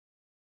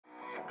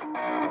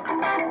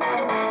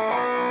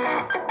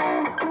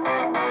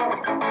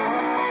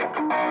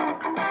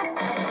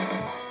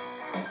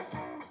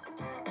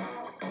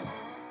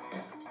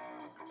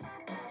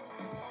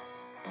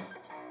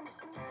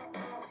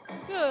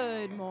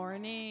Good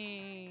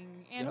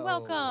morning, and Yo,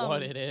 welcome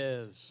what it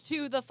is.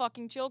 to the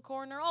fucking Chill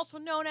Corner, also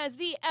known as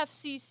the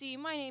FCC.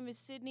 My name is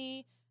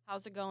Sydney.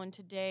 How's it going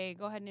today?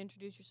 Go ahead and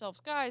introduce yourselves,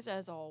 guys,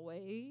 as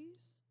always.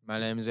 My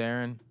name is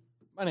Aaron.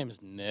 My name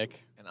is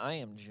Nick. And I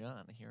am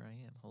John. Here I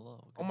am.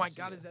 Hello. Oh my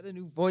God, is that a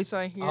new voice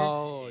I hear?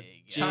 Oh,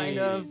 kind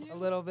of, jeez. a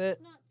little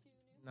bit. Not too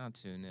new. Not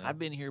too new. I've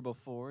been here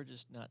before,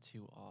 just not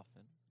too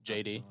often.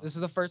 JD. This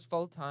is the first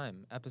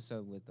full-time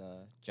episode with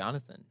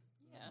Jonathan.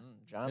 Yeah.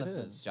 Jonathan.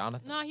 It is.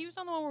 Jonathan. Nah, he was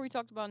on the one where we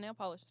talked about nail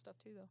polish and stuff,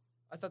 too, though.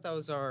 I thought that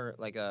was our,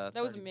 like, a...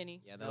 That was a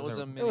mini. Yeah, That was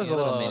a mini. It was a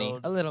little episode. mini.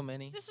 A little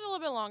mini. This is a little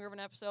bit longer of an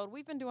episode.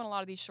 We've been doing a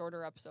lot of these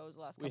shorter episodes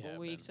the last We couple of have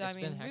weeks. been. I It's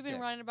mean, been we've been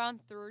hectic. running about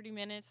 30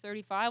 minutes,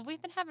 35.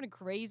 We've been having a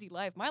crazy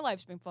life. My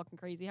life's been fucking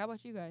crazy. How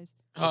about you guys?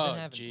 We've Oh, been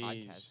having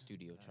jeez. podcast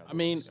studio trouble. I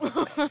mean,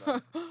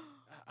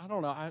 I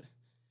don't know.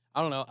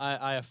 I don't know.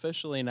 I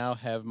officially now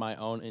have my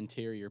own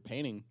interior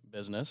painting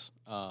business.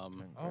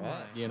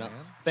 Congrats, you know,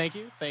 man. thank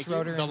you.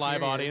 Schroeder The live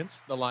Interior.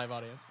 audience. The live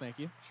audience. Thank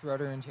you.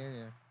 Schroeder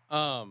Interior.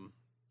 Um,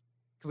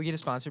 Could we get a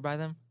sponsored by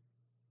them?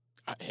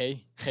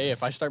 hey,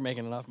 if I start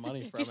making enough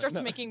money If from he it. starts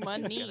No. making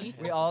money.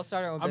 We all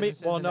started our own I mean,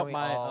 businesses. well, and no, then we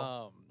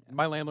all...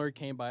 my landlord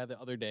came by the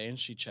other day and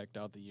she checked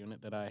out the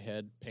unit that I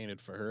had painted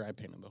for her. I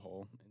painted the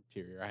whole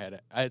interior.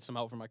 I had some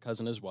help from my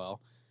cousin as well,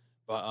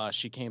 but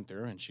she came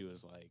through and she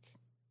was like,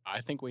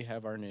 "I think we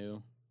have our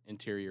new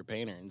interior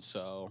painter," and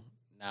so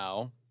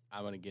now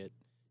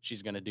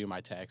she's gonna do my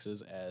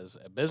taxes as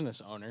a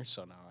business owner.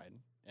 So now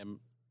I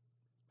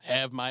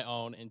have my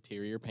own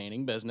interior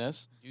painting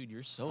business. Dude,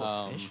 you're so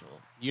official.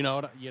 You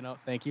know.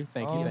 Thank you. Oh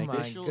Thank my you.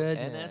 Official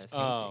goodness. NS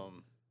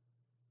painting.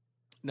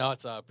 No,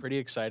 it's pretty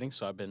exciting.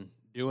 So I've been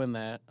doing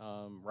that,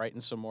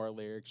 writing some more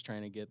lyrics,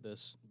 trying to get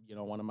this,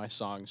 one of my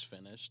songs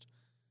finished.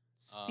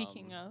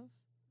 Speaking of.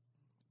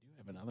 We do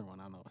have another one.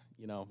 I don't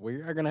know.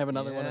 We are gonna have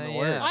another one in the Yeah,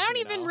 works. yeah. I don't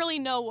you even know? really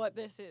know what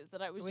this is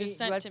that I was just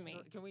sent to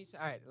me. Can we...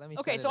 All right, let me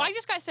Okay, set so it I up.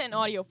 just got sent an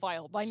audio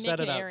file by Set Nick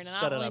and it up. Aaron, and I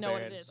Set don't it really up, know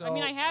what Aaron. it is. I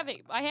mean, I So- have it.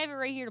 I have it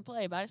right here to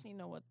play, but I just need to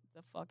know what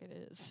the fuck it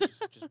is.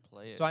 Just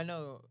play it. So I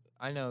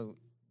know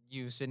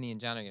you, Sydney, and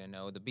John are going to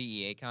know the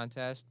BEA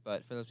contest,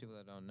 but for those people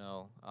that don't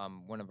know,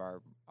 one of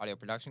our audio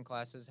production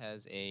classes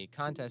has a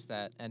contest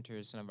that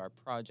enters some of our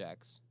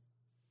projects.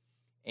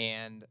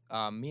 And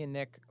me and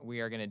Nick, we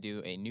are going to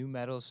do a new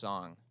metal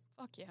song.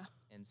 Fuck yeah.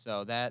 And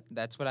so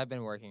that's what I've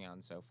been working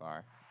on so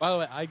far. By the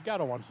way, I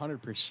got a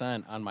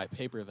 100% on my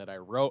paper that I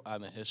wrote on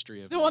the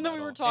history of The nu one that we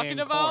metal were talking and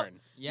about? corn.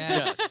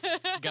 Yes.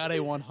 Got a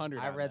 100.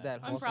 I on read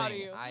that I'm whole proud of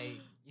thing.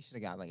 you. You should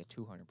have got like a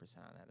 200% on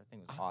that. That thing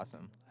was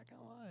awesome. Not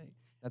gonna lie.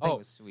 That thing Oh,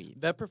 was sweet.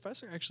 That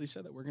professor actually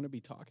said that we're going to be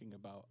talking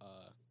about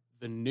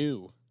the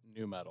new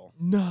metal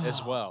No.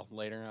 as well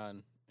later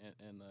on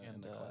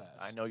in the class.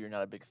 I know you're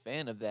not a big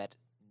fan of that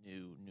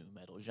new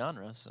metal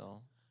genre,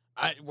 so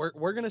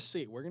We're gonna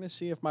see. We're gonna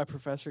see if my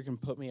professor can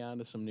put me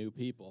onto some new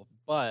people.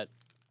 But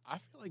I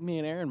feel like me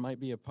and Aaron might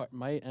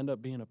might end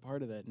up being a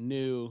part of that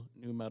new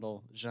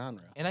metal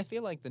genre. And I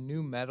feel like the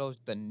new metal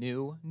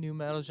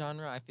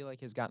genre, I feel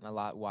like has gotten a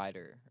lot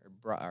wider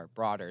or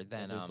broader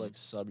than there's like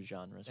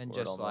subgenres than for just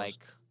it almost.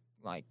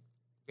 like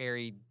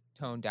very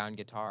toned down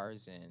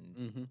guitars and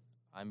Mm-hmm.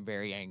 I'm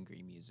very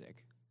angry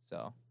music.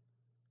 So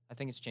I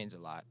think it's changed a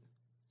lot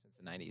since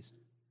the 90s.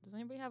 Does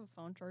anybody have a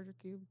phone charger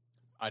cube?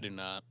 I do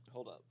not.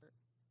 Hold up.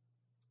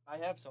 I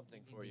have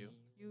something for you.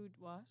 You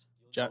what?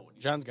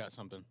 John's got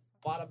something.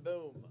 Bada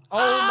boom.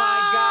 Oh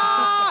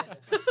my God!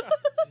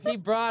 He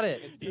brought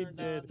it. He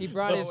did. He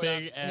brought The his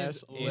big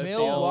ass lithium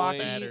Milwaukee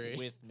battery.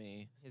 with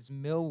me. His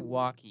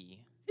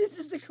Milwaukee This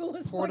is the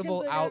coolest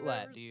portable fucking thing I've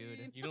outlet, ever dude.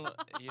 seen.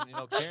 You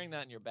know, carrying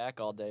that in your back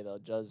all day though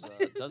does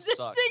This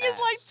suck. thing is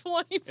ass.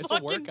 like 20 It's a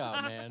fucking workout,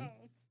 pounds. man.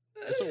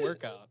 It's a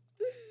workout.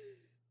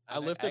 I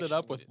lifted it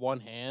up with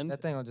one hand.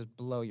 That thing will just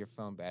blow your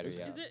phone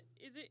battery out. Is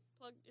it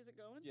plugged? Is it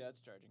going? Yeah,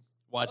 it's charging.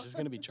 Watch, it's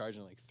gonna be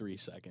charging in like 3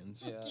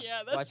 seconds. Yeah. Yeah,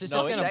 Watch, that's it's No,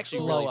 just it's gonna actually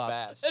blow really up.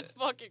 fast. that's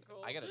fucking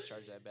cool. I gotta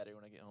charge that battery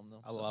when I get home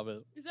though. I love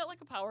it. Is that like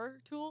a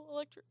power tool,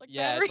 electric? Like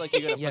Yeah, battery? it's like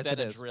you gotta put Yes, that it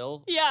in a is.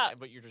 drill. Yeah.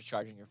 But you're just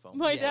charging your phone.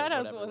 My Yeah, dad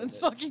has whatever one. with It's it.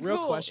 fucking Real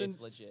cool. question.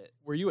 It's legit.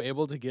 Were you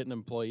able to get an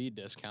employee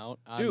discount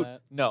on Dude,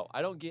 that? no,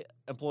 I don't get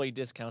employee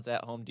discounts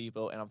at Home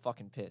Depot, and I'm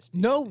fucking pissed.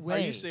 dude. No Are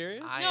way. you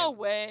serious? I No am-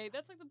 way.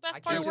 That's like the best I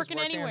part can't of just working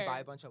work there anywhere. and buy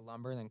a bunch of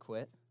lumber and then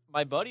quit.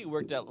 My buddy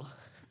worked at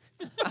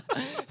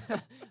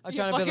I'm You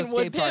trying to build a fucking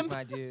wood skate park, pimp.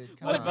 my dude.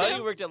 Come my on.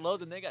 buddy worked at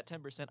Lowe's, and they got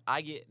 10%.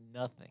 I get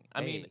nothing.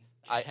 I mean,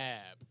 I Cab.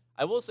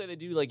 I will say they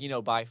do like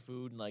buy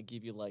food and like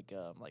give you like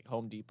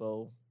Home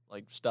Depot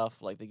like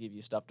stuff. Like they give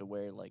you stuff to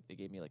wear. Like they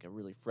gave me like a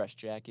really fresh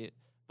jacket.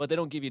 but they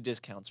don't give you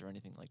discounts or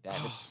anything like that.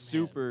 Oh, It's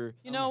super.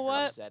 You know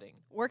what? Upsetting.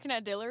 Working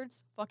at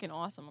Dillard's, fucking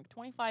awesome. Like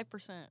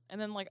 25%.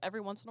 And then like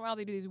every once in a while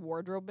they do these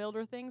wardrobe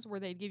builder things where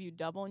they give you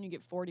double and you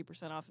get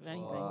 40% off of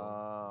anything.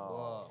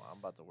 Whoa. I'm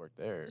about to work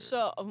there.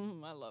 So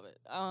I love it.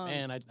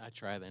 Man, I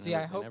tried. They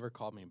never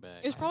called me back.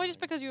 It's probably just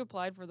because you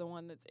applied for the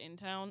one that's in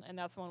town, and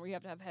that's the one where you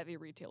have to have heavy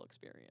retail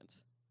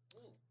experience.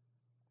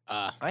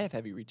 I have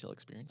heavy retail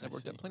experience. I've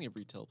worked at see. plenty of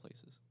retail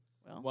places.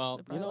 Well,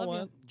 they you probably know love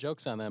what?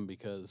 Joke's on them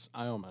because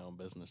I own my own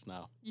business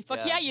now. You fuck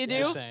Yeah. yeah, you do.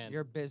 Just saying.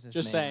 You're a business.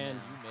 Just saying.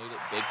 You made it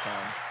big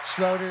time.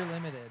 Schroeder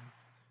Limited.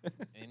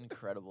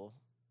 Incredible.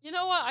 You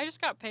know what? I just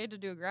got paid to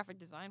do a graphic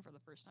design for the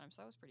first time,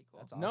 so that was pretty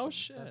cool. That's awesome. No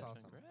shit. That's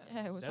awesome.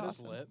 Yeah, it was That is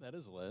awesome. lit. That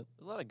is lit.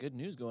 There's a lot of good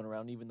news going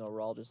around, even though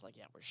we're all just like,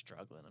 yeah, we're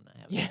struggling and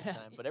I have a Yeah. good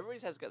time. But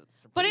everybody's has got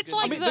some But pretty it's good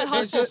like news. the there's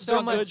hustle just so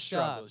good much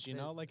struggles, stuff. you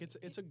know? Like, it's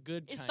a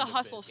good It's kind the of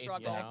hustle business,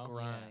 struggle. you That know?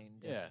 grind.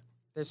 Yeah.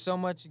 There's so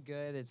much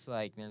good. It's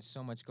like there's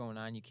so much going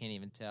on. You can't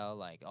even tell.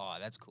 Like, oh,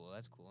 that's cool.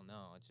 That's cool.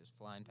 No, it's just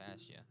flying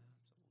past you.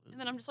 And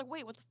then I'm just like,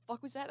 wait, what the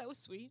fuck was that? That was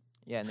sweet.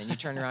 Yeah, and then you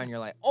turn around, and you're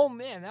like, oh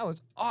man, that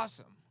was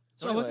awesome.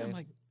 So So anyway, I'm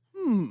like,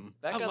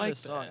 back I on like this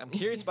song. that. I'm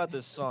curious about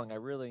this song. I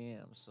really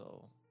am.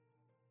 So,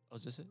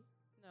 is this it?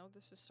 No,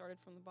 this is started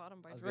from the bottom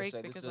by I was gonna Drake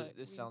say because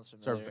this sounds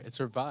It's our, familiar. it's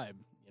our vibe,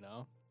 you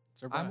know?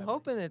 It's our vibe. I'm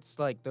hoping it's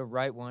like the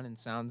right one and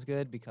sounds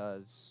good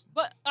because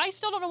But I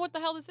still don't know what the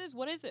hell this is.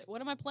 What is it?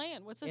 What am I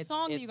playing? What's this It's-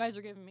 song that you it's- guys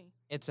are giving me?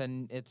 it's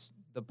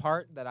the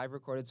part that I've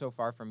recorded so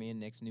far for me and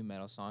Nick's new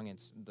metal song.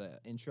 It's the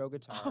intro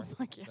guitar, Oh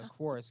my the god.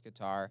 chorus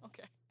guitar,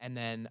 Okay. and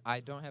then I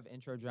don't have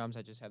intro drums.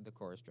 I just have the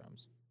chorus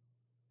drums.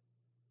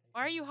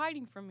 Why are you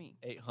hiding from me?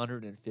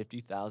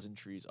 850,000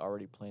 trees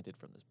already planted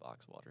from this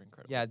box water.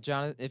 Incredible. Yeah,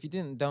 John. If you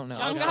don't know, John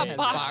John got has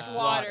boxed boxed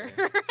water.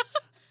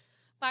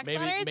 Boxed Maybe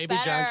water is maybe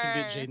John can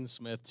better. get Jaden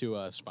Smith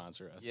to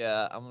sponsor us.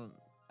 Yeah,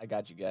 I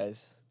got you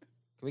guys.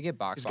 Can we get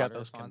box He's got water to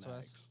those sponsor us?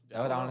 connects.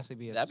 That would Yeah. honestly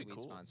be a That'd be sweet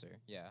cool. sponsor.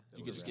 Yeah.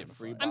 You could just get Ramified.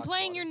 free. I'm box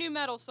playing water. your new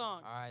metal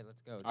song. All right,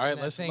 let's go. All right, Turn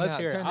that let's thing hear up.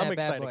 it. Turn I'm that bad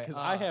excited boy because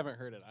I up. haven't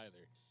heard it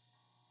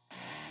either.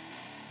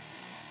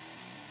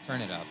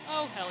 Turn it up.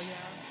 Oh hell yeah.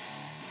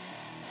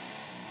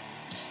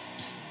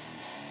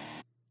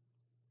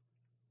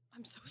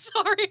 I'm so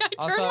sorry. I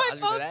Also, turned I my was gonna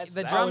say, phone. that's-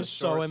 the that drums I was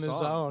so short in the song.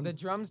 zone. The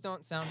drums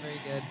don't sound very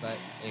good, but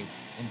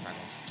it's in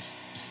progress.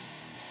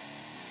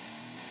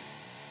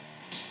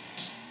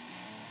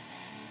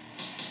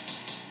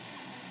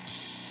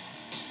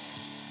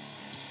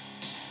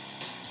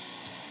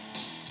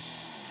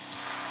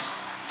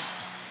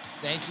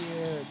 Thank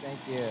you, thank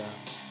you.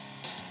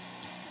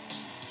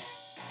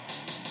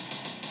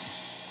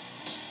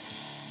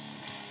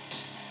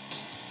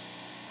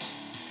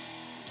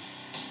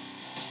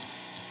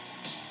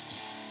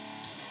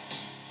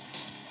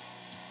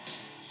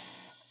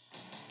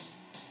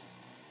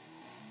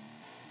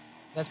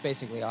 That's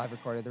basically all I've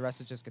recorded. The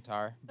rest is just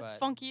guitar. That's But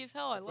funky as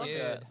hell. I love Dude.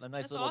 it. A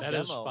nice That's little awesome. That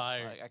is demo.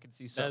 fire. Like, I can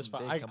see That is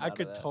something fine. big come I out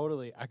could of that.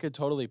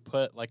 totally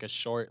put like a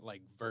short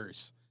like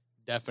verse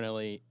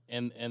definitely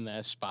in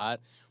that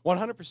spot.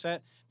 100%.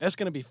 That's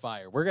gonna be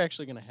fire. We're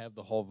actually gonna have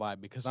the whole vibe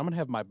because I'm gonna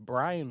have my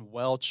Brian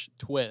Welch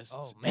twists.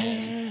 Oh,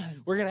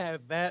 man. We're gonna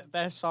have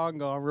that song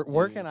going. We're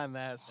working on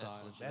that that's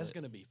song. That's legit.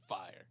 gonna be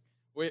fire.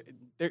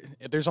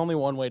 There's only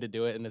one way to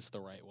do it, and it's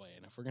the right way.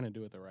 And if we're gonna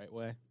do it the right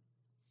way,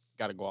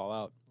 gotta go all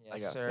out. yes, I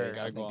got sir. faith. I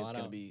Gotta think go it's on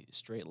gonna out. be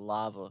straight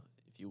lava,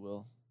 if you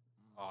will.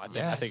 Oh, I think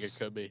it Yes.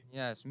 could be.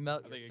 Yes,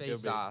 melt I your think it could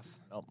face be. off.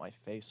 Melt my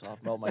face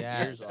off. Melt my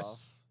ears Yes. off.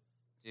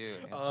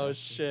 Dude. Oh it's-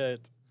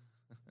 shit!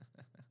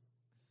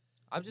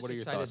 I'm just What are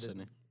your excited thoughts, to,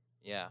 Sydney?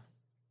 Yeah.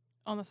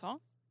 On the song?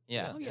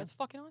 Yeah. Oh yeah, it's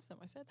fucking awesome.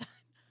 I said that.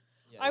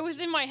 Yeah, I was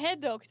in my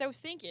head though, because I was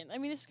thinking. I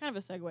mean, this is kind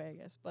of a segue, I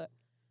guess, but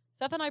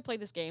Seth and I played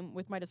this game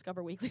with my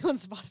Discover Weekly on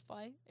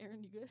Spotify.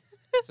 Aaron, you good?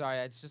 Sorry,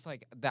 it's just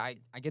like that.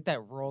 I get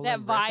that roll. That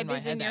riff vibe in my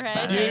is head, in your that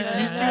head.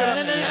 Dude, you see what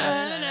I'm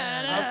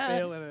Yeah. I'm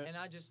feeling it. And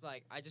I just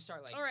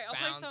start like. All right,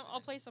 bouncing.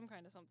 I'll play some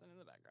kind of something in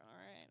the background. All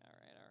right.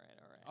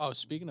 Oh,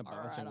 speaking of All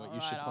bouncing, right, what all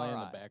you should right, play all in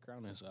right. the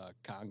background is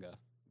conga,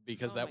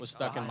 because Oh that my was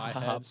stuck in my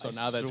God. head. So I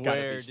now that's got to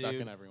swear, be stuck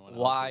dude. in everyone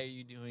else's. Why are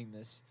you doing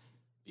this?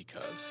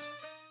 Because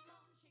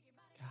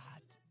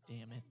God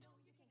damn it.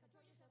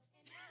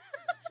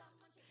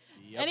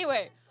 Yep.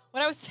 Anyway,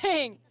 what I was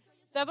saying,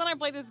 Seth and I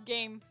played this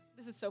game.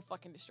 This is so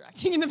fucking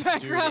distracting in the Dude,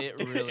 background. it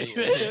really It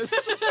is.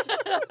 is.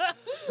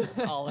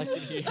 That's all I can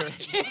hear. I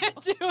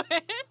can't do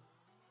it.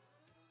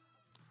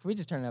 Can we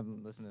just turn it up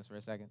and listen to this for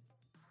a second?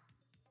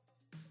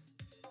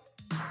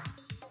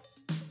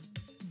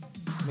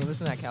 I mean,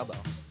 listen to that cowbell.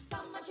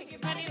 Don't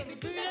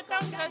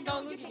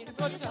you can't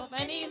control yourself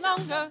any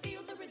longer.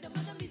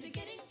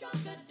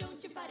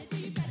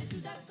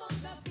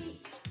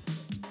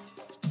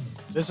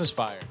 This is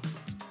fire.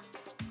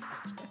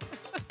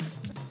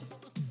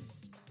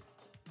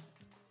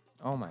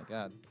 Oh my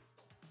god,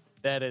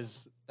 That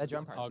is. that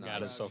drum part's Oh god,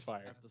 nice. it's so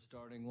fire. At the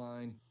starting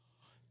line,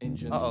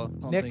 engines Uh-oh.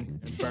 pumping Nick.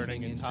 and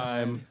Burning in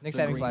time. Nick's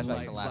The having green flashbacks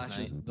light to last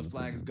flashes, night. The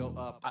flags go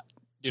up.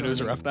 Dude, it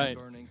was a rough Turning,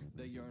 night. burning,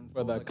 they yearn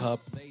For the cup.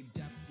 They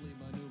deftly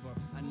maneuver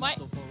and Mi-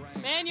 muscle for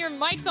rank. Man, your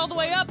mic's all the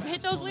way up.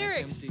 Hit those On an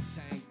lyrics. empty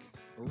tank,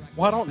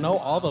 Well, I don't know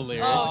all the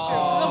lyrics. Oh,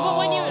 sure. But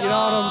when you You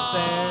know what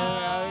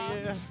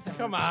I'm saying? Yeah.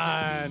 Come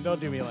on, don't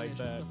do me like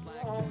that.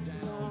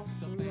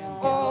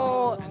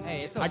 Oh,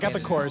 hey, it's okay. I got the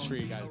chorus for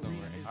you guys. Don't worry.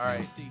 All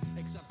right.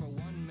 Except for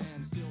one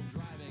man still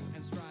driving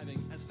and striving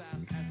as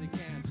fast as he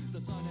can.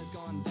 The sun has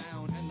gone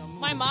down and the moon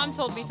My mom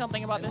told me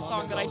something about this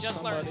song that I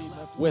just learned.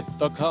 With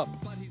the cup,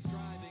 but he's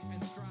driving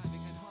and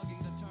striving and hugging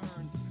the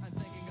turns and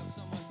thinking of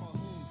someone for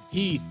whom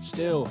he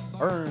still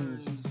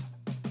earns.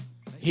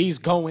 He's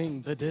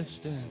going the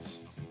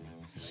distance.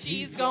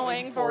 She's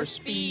going for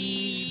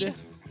speed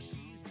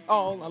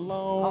All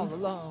alone.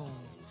 alone.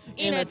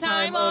 in a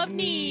time of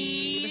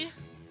need.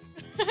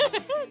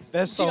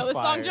 That's so Do you know this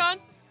song, fire. John?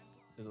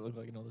 Does it look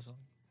like another song?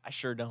 I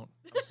sure don't.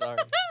 I'm sorry.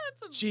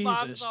 It's a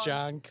Bob Jesus, song.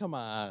 John, come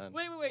on.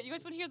 Wait. You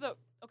guys want to hear the...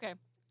 Okay.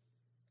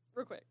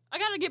 Real quick. I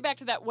got to get back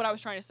to that, what I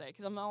was trying to say,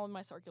 because I'm all in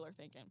my circular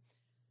thinking.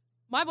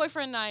 My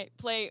boyfriend and I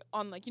play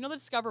on, like, you know the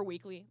Discover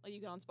Weekly? Like, you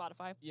get on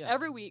Spotify? Yeah.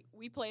 Every week,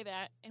 we play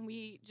that, and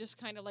we just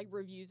kind of, like,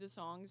 reviews the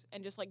songs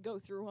and just, like, go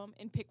through them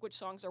and pick which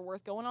songs are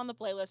worth going on the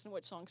playlist and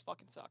which songs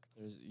fucking suck.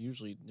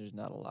 There's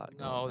not a lot.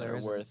 No, going that there are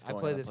isn't. worth I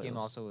going play on this the game playlist.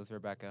 also with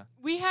Rebecca.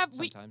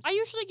 Sometimes. I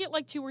usually get,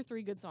 like, 2 or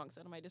 3 good songs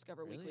out of my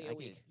Discover Really? Weekly I a get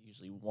week.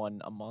 usually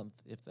one a month,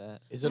 if that.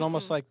 Is it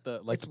almost like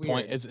the It's the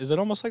point? weird. Is it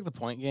almost like the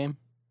point game?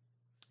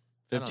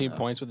 I don't 15 know.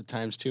 points with the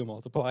 ×2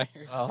 multiplier.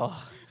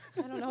 Oh,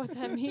 I don't know what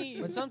that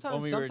means. But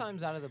When we were-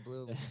 sometimes out of the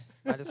blue,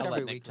 my Discovery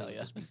Nick Weekly tell will ya.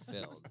 just be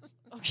filled.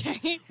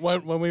 Okay.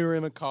 when we were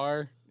in the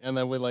car and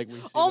then we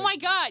see Oh the- my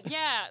God!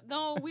 Yeah,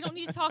 no, we don't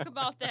need to talk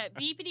about that.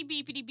 Beepity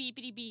beepity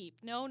beepity beep.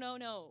 No.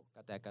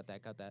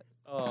 Got that.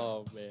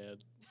 Oh man.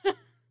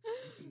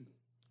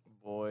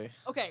 boy.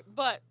 Okay,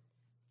 but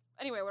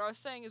anyway, what I was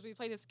saying is we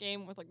play this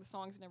game with like the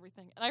songs and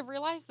everything, and I've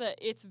realized that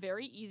it's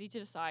very easy to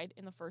decide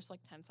in the first like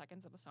 10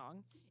 seconds of a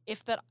song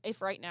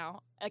if right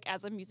now, like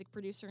as a music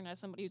producer and as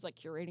somebody who's like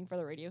curating for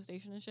the radio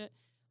station and shit.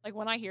 Like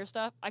when I hear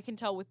stuff, I can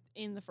tell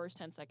within the first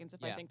 10 seconds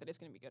if I Yeah. think that it's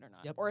going to be good or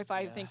not, Yep. or if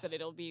I Yeah. think that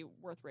it'll be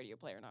worth radio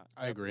play or not.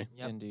 I agree.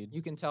 Yep. Indeed.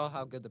 You can tell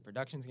how good the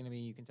production's gonna be.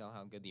 You can tell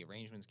how good the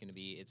arrangement's gonna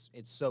be. It's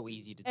so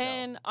easy to tell.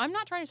 And I'm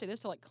not trying to say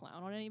this to like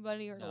clown on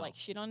anybody or to No. like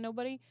shit on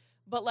nobody,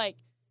 but like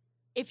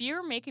if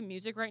you're making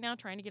music right now,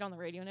 trying to get on the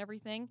radio and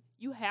everything,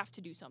 you have to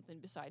do something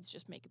besides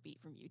just make a beat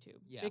from YouTube.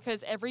 Yeah.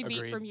 Because every beat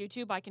Agreed. from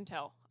YouTube, I can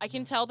tell. I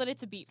can tell that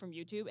it's a beat from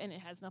YouTube and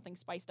it has nothing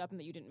spiced up and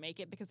that you didn't make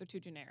it because they're too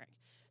generic.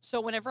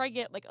 So whenever I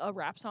get like a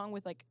rap song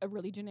with like a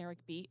really generic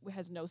beat that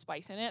has no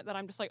spice in it, that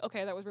I'm just like,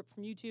 okay, that was ripped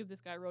from YouTube.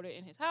 This guy wrote it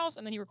in his house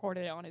and then he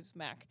recorded it on his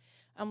Mac.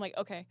 I'm like,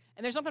 okay.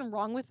 And there's nothing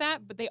wrong with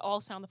that, but they all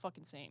sound the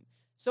fucking same.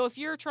 So if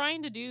you're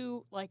trying to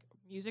do like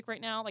music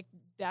right now, like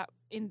that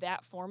in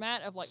that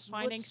format of like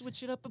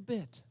switch it up a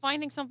bit.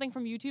 finding something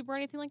from YouTube or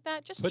anything like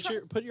that, just try.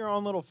 Put your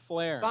own little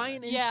flair. on Buy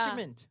it. an Yeah.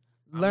 instrument.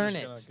 I'm Learn just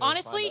it. gonna go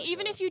Honestly, find out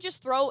even the- if you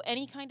just throw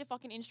any kind of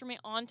fucking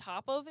instrument on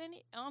top of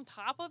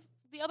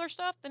the other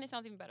stuff, then it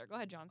sounds even better. Go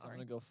ahead, John. I'm Sorry.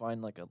 gonna go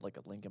find like a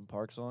Linkin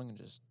Park song and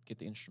just get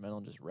the instrumental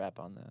and just rap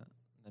on that,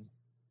 and then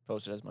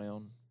post it as my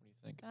own. What do you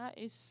think? That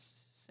is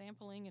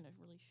sampling in a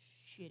really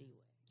shitty way.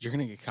 You're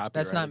gonna get copyrighted.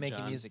 That's not making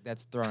John. music.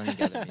 That's throwing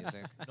together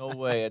music. No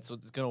way. It's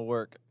gonna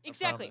work. I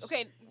Exactly. promise.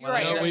 Okay, you're When I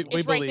right. know- there. we It's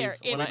right believe. there.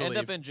 When When It's I end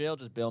up believe. in jail,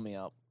 just bail me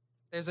out.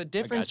 There's a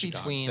difference you,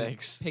 John. between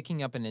Thanks.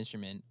 picking up an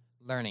instrument,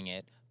 learning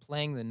it,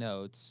 playing the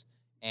notes,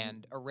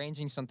 and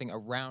arranging something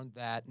around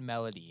that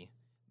melody,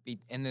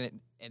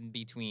 and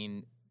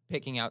between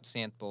picking out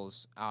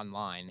samples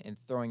online and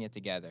throwing it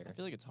together. I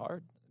feel like it's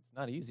hard. It's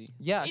not easy.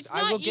 Yes, It's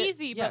I will not get,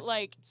 easy, but, yes,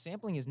 like-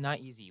 sampling is not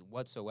easy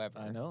whatsoever.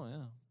 I know.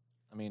 Yeah.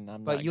 I mean,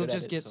 I'm. But not you'll good at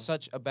just it, get so-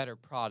 such a better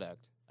product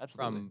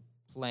Absolutely. from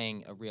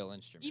playing a real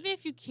instrument. even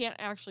if you can't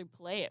actually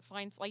play it,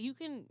 find like you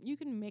can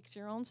mix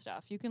your own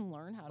stuff. You can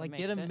learn how to like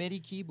mix get a it. MIDI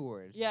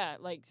keyboard. Yeah,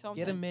 like something.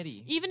 Get a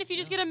MIDI. Even if you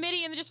just get a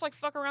MIDI and then just like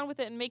fuck around with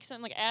it and make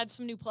something like add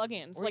some new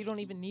plugins. Or like you don't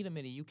even need a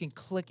MIDI. You can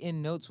click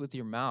in notes with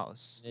your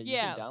mouse. Yeah, you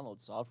Yeah. can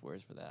download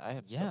softwares for that. I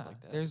have Yeah, stuff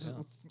like that. there's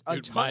yeah. a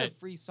Dude, ton my- of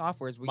free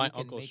softwares where My you can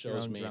uncle make your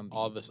shows own me drum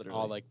all beat. this, all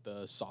literally. like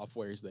the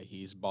softwares that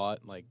he's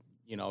bought, like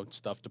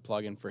stuff to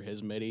plug in for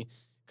his MIDI.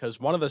 Because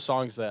one of the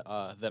songs that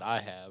I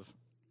have,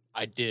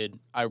 I did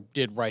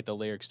write the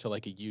lyrics to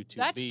like a YouTube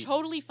that's beat.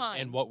 totally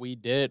fine. And what we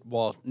did,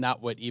 well,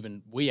 not what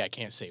even I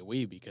can't say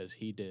we because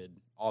he did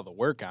all the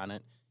work on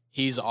it.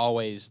 He's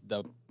always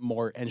the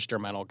more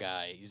instrumental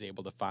guy. He's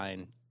able to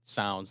find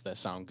sounds that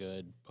sound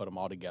good, put them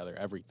all together,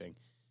 everything.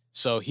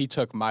 So he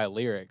took my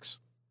lyrics,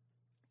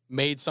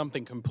 made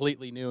something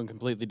completely new and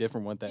completely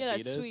different what that yeah,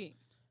 beat that's is. sweet.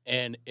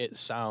 And it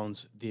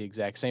sounds the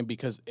exact same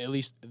because at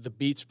least the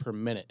beats per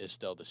minute is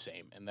still the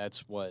same. And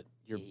that's what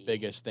your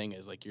biggest thing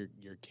is. Like your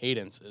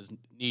cadence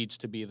needs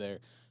to be there.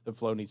 The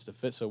flow needs to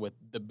fit. So with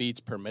the beats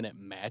per minute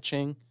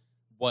matching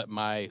what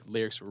my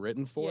lyrics were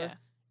written for. Yeah.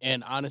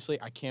 And honestly,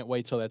 I can't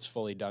wait till that's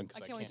fully done I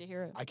because can't wait to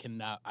hear it.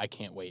 I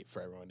can't wait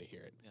for everyone to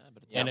hear it. Yeah,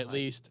 but it's And outside. at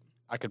least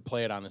I could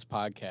play it on this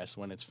podcast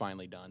when it's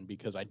finally done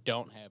because I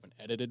don't have an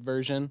edited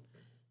version.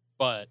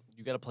 But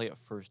you got to play it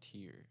first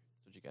here.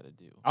 That's what you got to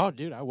do. oh,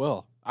 dude, I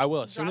will.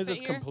 As soon Drop as it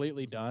it's here?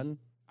 completely done,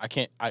 I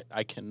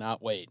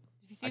cannot wait.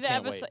 If you see I the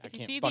can't wait. episode, I if you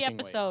can't see the fucking wait.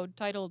 episode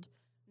titled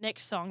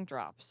 "Next Song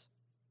Drops,"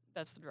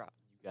 That's the drop.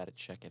 You got to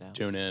check it out.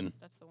 Tune in.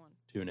 That's the one.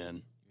 Tune in.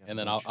 You have And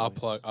then no I'll choice.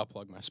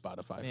 plug my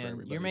Spotify for Man,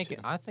 everybody. you're making.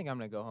 too. I think I'm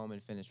gonna go home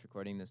and finish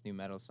recording this new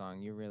metal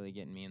song. You're really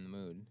getting me in the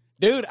mood.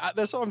 Dude,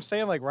 that's what I'm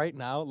saying. Like right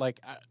now, like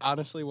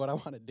honestly, what I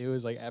want to do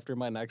is like after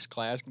my next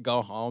class,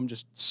 go home,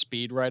 just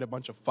speed write a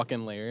bunch of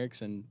fucking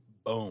lyrics, and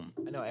boom.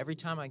 I know every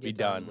time I Be get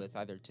done done. with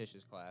either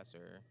Tish's class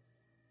or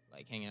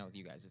like hanging out with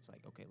you guys, it's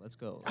like, okay, let's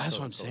go. That's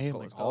what I'm saying,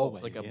 like,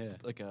 always. It's like a Yeah.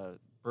 like a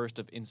burst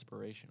of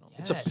inspiration. Almost.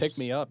 It's a Yes. pick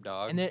me up,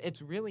 dog. And then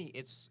it's really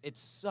it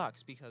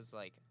sucks because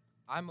like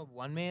I'm a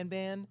one man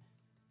band,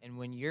 and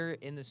when you're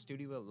in the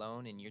studio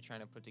alone and you're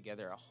trying to put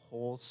together a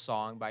whole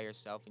song by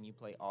yourself and you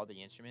play all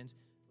the instruments,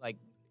 like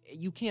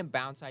you can't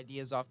bounce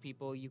ideas off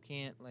people. You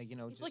can't It's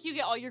just like you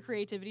get all your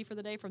creativity for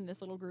the day from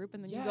this little group,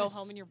 and then you go Yes.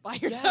 home and you're by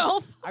Yes.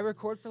 yourself. I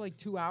record for like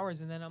 2 hours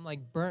and then I'm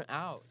like burnt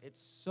out. It's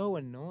so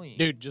annoying.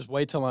 Dude, just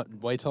wait till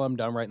I'm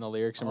done writing the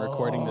lyrics and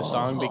recording the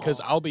song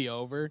because I'll be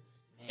over.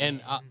 And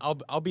Man.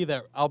 I'll be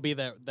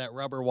that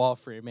rubber wall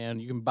for you, man.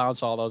 You can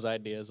bounce all those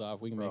ideas off.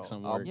 We can Bro, make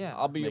something I'll, work. Yeah.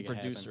 I'll be your Make it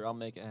happen. producer. I'll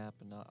make it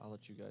happen. I'll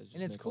let you guys. Just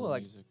And it's make all cool, the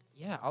like- music.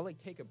 Yeah, I'll like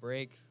take a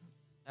break,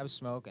 have a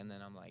smoke, and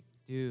then I'm like,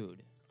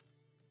 dude,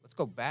 let's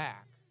go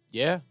back.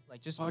 Yeah.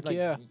 Like just Fuck like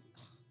yeah.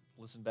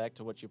 Listen back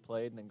to what you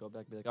played, and then go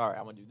back and be like, all right,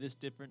 I'm gonna do this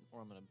different,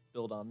 or I'm gonna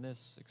build on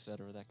this,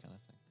 etc. That kind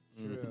of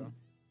thing. Mhm.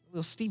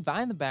 Little Steve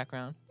Vai in the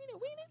background.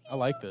 I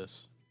like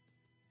this.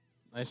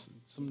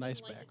 Some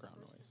nice background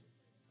noise.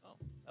 Oh,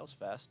 that was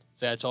fast.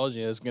 See, I told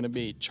you it's gonna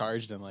be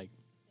charged in like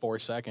 4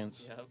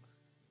 seconds. Yep.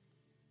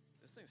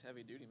 This thing's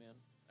heavy duty, man.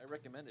 I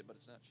recommend it, but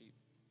it's not cheap.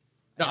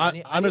 No, I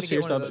need on to a get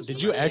serious one of note, those did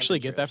for you my actually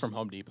camping get that trips. from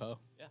Home Depot?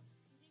 Yeah.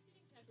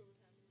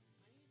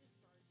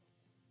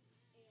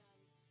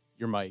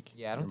 Your mic.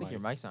 Yeah, I don't think your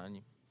mic's on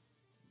you.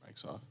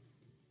 mic's off.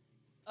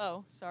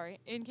 Oh, sorry.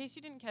 In case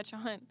you didn't catch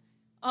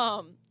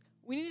on,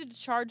 we needed to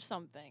charge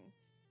something,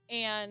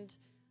 and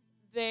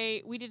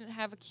we didn't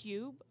have a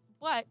cube,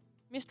 but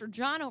Mr.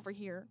 John over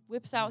here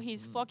whips out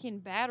his fucking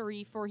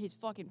battery for his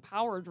fucking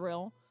power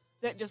drill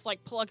that just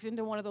like plugs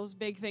into one of those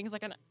big things,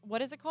 like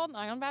what is it called? An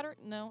ion battery?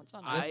 No, it's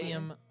not. An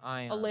Lithium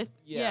ion.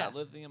 Yeah.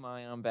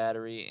 Lithium-ion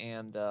battery,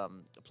 and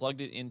plugged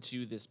it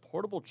into this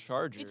portable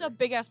charger. It's a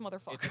big ass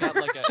motherfucker. It's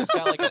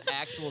got like an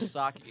actual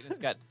socket, and it's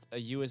got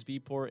a USB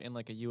port and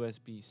like a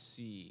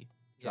USB-C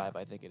drive.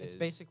 I think It's is.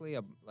 basically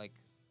a like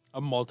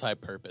A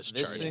multi-purpose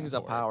This charging thing's a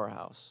port.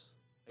 powerhouse.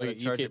 I Like, gotta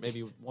you charge could- it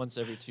maybe once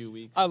every 2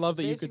 weeks. I love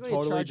that you could basically a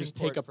totally charging just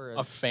take port for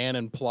a fan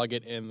and plug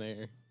it in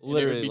there.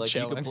 Literally, and it would be like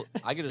you chilling. could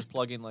I could just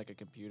plug in like a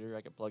computer.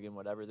 I could plug in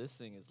whatever. This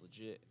thing is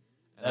legit.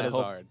 And That I is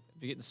hope hard.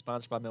 If getting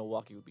sponsored by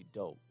Milwaukee would be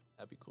dope.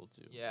 That'd be cool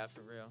too. yeah,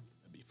 for real.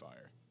 That'd be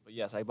fire. But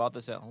yes, I bought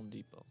this at Home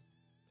Depot,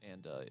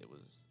 and it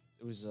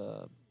was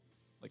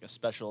like a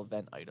special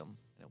event item,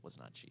 and it was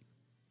not cheap.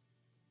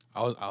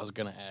 I was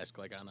gonna ask,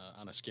 like on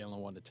a scale of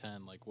 1 to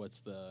 10, like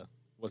what's the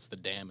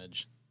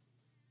damage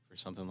for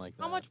something like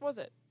that? How much was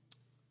it?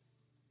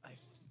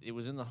 It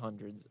was in the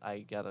hundreds. I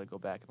gotta go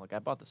back and look. I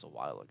bought this a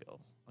while ago.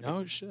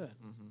 No shit.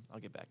 I'll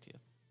get back to you.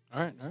 All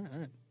right.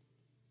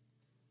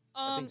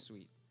 I think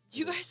sweet. Do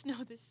you guys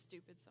know this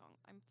stupid song?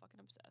 I'm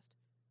fucking obsessed.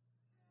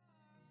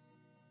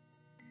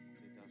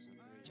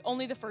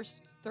 Only the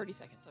first 30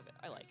 seconds of it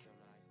I like,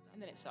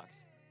 and then it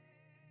sucks.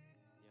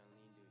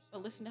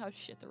 But listen to how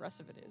shit the rest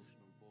of it is.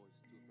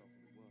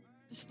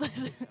 Just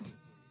listen.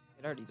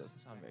 It already doesn't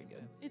sound very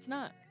good. It's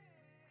not.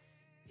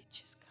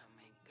 Bitches come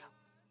and go,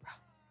 bruh.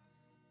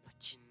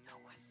 But you know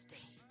I stay.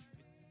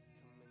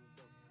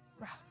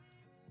 Bruh.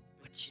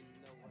 But you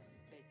know I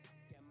stay.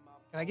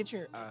 Can I get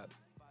your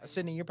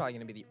Sydney? You're probably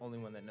gonna be the only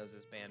one that knows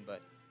this band,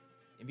 but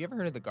have you ever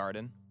heard of The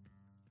Garden?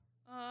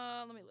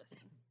 Let me listen.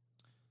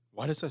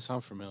 Why does that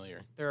sound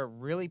familiar? They're a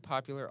really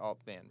popular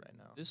alt band right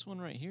now. This one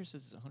right here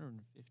says it's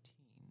 115.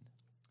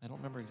 I don't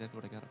remember exactly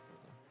what I got it for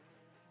though.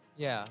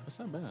 Yeah, That's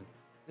not bad.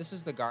 this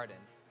is The Garden.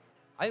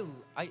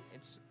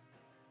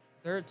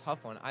 They're a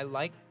tough one. I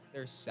like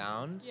their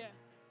sound. Yeah.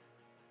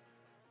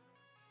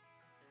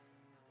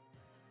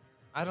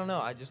 I don't know.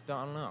 I just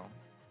don't know.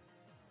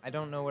 I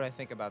don't know what I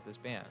think about this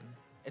band.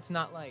 It's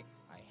not like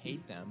I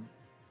hate them.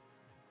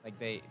 Like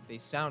they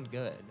sound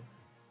good.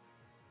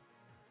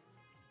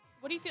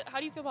 What do you feel? How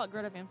do you feel about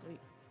Greta Van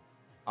Fleet?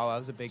 Oh, I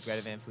was a big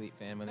Greta Van Fleet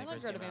fan when I they like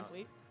first Greta came Van out.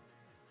 Fleet.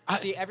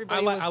 See,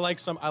 everybody I was- like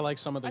some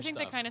of their I think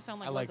stuff. they kind of sound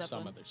like I Led like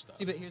Zeppelin. some of their stuff.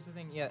 See, but here's the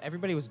thing. Yeah,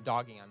 everybody was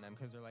dogging on them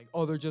because they're like,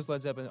 oh, they're just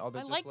Led Zeppelin. Oh, they're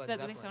I just like Led that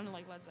Zeppelin. they sounded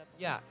like Led Zeppelin.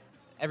 Yeah,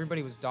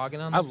 everybody was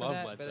dogging on I them for love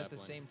that, Led but Zeppelin. at the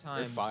same They're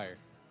time, fire.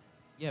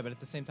 yeah, but at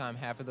the same time,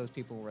 half of those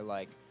people were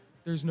like,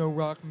 "There's no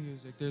rock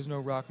music. There's no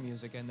rock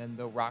music," and then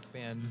the rock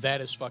band. That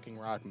is fucking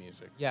rock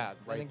music. Yeah,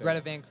 Right and then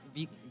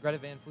there. Greta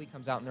Van Fleet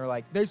comes out and they're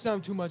like, "They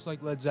sound too much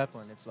like Led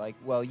Zeppelin." It's like,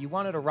 well, you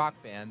wanted a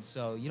rock band,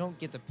 so you don't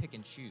get to pick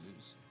and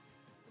choose.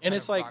 what And kind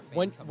it's of like rock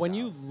band comes when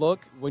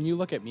out. you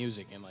look at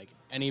music and like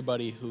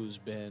anybody who's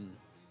been,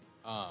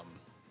 oh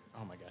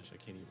my gosh, I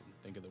can't even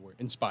think of the word,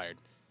 inspired.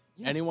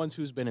 Yes. Anyone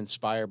who's been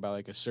inspired by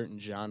like a certain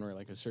genre,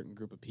 like a certain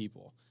group of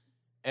people,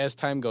 as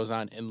time goes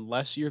on,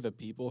 unless you're the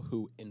people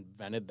who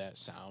invented that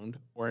sound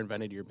or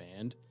invented your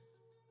band,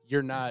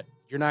 you're not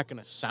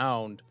gonna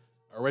sound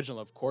original,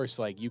 of course,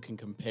 like you can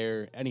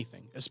compare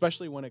anything,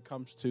 especially when it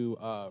comes to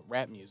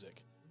rap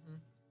music.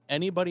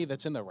 Anybody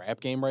that's in the rap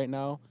game right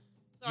now,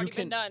 It's already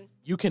been done.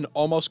 you can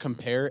almost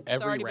compare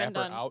every already been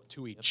rapper done. out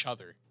to each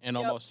other and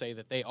Yep. almost say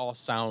that they all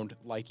sound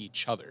like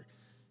each other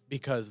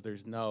because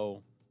there's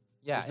no,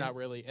 there's not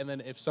really. And then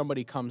if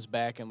somebody comes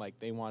back and like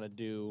they want to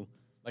do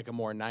like a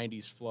more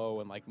 90s flow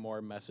and like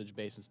more message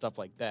based and stuff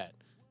like that,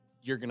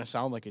 you're going to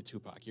sound like a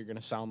Tupac. You're going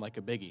to sound like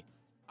a Biggie.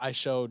 I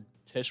showed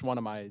Tish one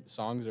of my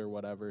songs or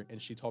whatever,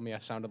 and she told me I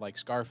sounded like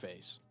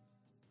Scarface,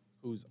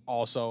 who's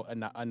also a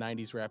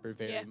 90s rapper,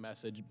 very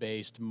message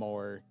based,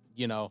 more,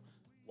 you know,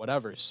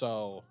 whatever.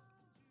 So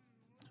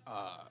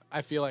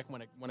I feel like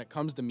when it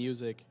comes to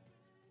music,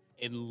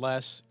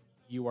 unless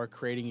you are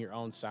creating your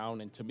own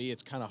sound, and to me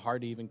it's kind of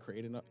hard to even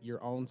create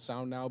your own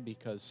sound now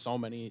because so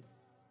many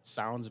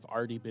sounds have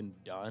already been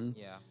done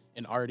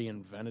and already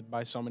invented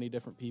by so many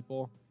different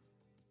people.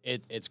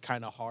 It's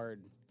kind of hard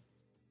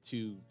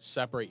to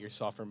separate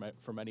yourself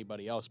from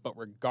anybody else. But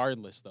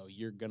regardless, though,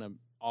 you're going to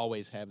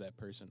always have that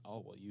person,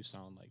 oh, well, you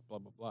sound like blah,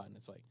 blah, blah. And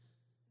it's like,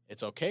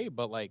 it's okay,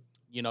 but, like,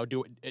 you know,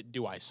 do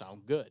I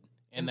sound good?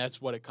 And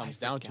that's what it comes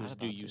down to is,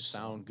 do you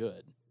sound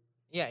good?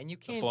 Yeah, and you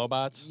can't... The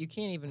Flowbots? You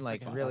can't even,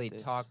 like, really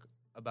talk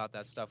about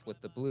that stuff with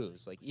the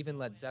blues. Like, even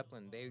Led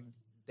Zeppelin,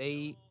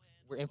 they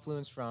were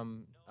influenced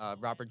from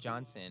Robert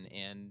Johnson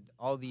and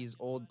all these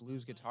old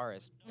blues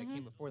guitarists that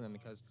came before them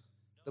because...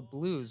 The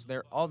blues,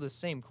 they're all the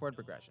same chord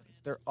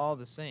progressions. They're all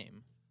the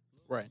same.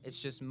 Right.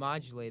 It's just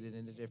modulated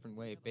in a different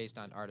way based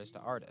on artist to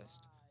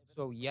artist.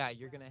 So, yeah,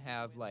 you're going to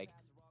have, like,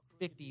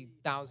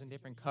 50,000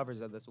 different covers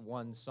of this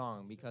one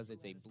song because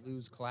it's a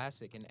blues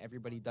classic and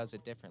everybody does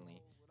it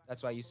differently.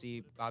 That's why you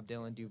see Bob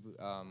Dylan do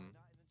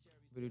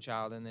Voodoo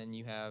Child, and then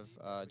you have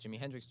Jimi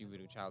Hendrix do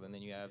Voodoo Child, and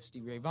then you have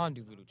Stevie Ray Vaughan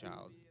do Voodoo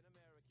Child.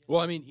 Well,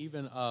 I mean,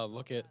 even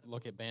look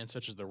at bands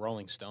such as the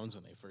Rolling Stones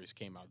when they first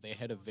came out. They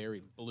had a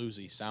very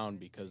bluesy sound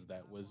because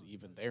that was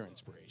even their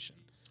inspiration.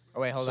 Oh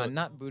wait, hold on,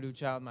 not Voodoo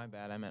Child. My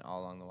bad. I meant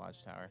All Along the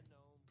Watchtower.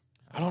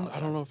 I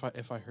don't know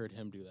if I heard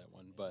him do that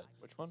one, but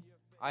Which one?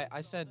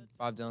 I said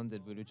Bob Dylan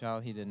did Voodoo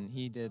Child. He didn't.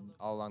 He did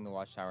All Along the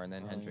Watchtower, and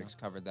then Hendrix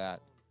covered that.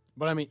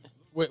 But I mean,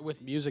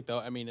 with music though,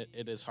 I mean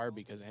it is hard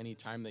because any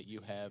time that you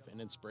have an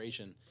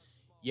inspiration,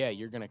 yeah,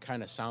 you're gonna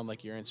kind of sound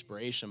like your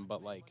inspiration,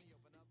 but like.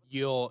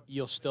 You'll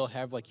still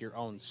have like your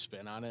own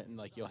spin on it, and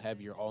like you'll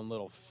have your own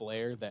little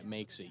flair that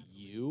makes it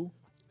you.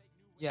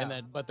 Yeah. And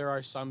then, but there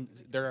are some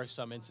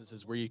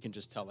instances where you can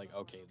just tell like,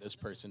 okay, this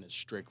person is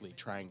strictly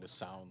trying to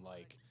sound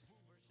like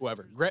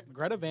whoever.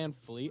 Greta Van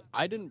Fleet.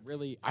 I didn't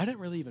really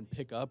even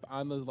pick up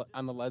on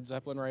the Led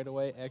Zeppelin right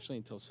away, actually,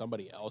 until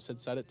somebody else had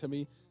said it to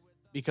me.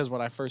 Because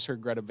when I first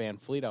heard Greta Van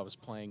Fleet, I was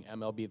playing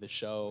MLB The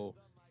Show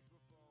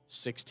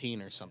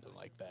 16 or something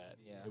like that.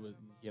 Yeah. It was,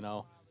 you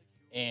know,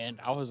 and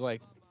I was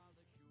like.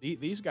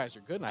 These guys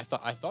are good, and I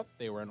thought that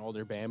they were an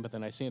older band, but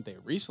then I seen that they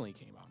recently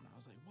came out, and I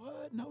was like,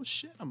 "What? No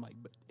shit!" I'm like,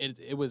 but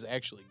it was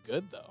actually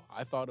good though.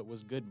 I thought it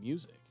was good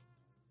music.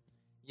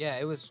 Yeah,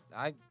 it was.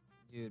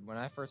 Dude, when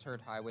I first heard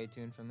Highway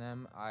Tune from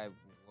them, I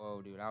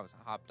was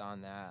hopped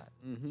on that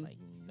like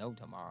no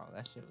tomorrow.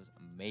 That shit was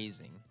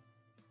amazing.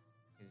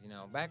 Because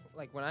back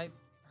like when I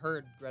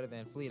heard Greta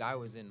Van Fleet, I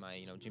was in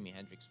my Jimi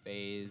Hendrix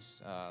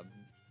phase.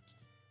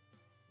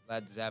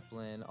 Led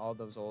Zeppelin, all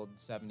those old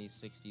 70s,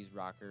 60s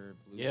rocker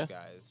blues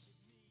guys.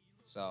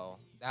 So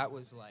that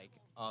was, like,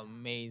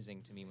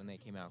 amazing to me when they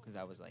came out because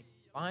I was, like,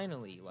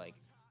 finally, like,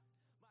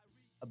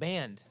 a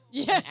band.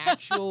 Yeah. An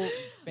actual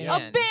band.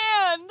 A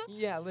band!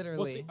 Yeah, literally.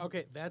 Well, see,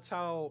 okay, that's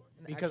how,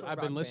 because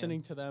I've been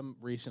listening to them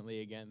recently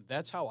again,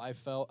 that's how I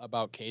felt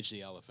about Cage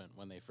the Elephant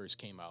when they first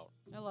came out.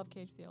 I love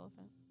Cage the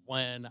Elephant.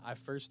 When I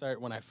first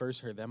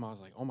heard them, I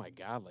was like, oh my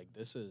God, like,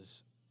 this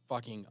is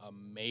fucking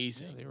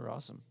amazing. Yeah, they were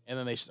awesome. And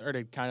then they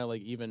started kind of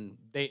like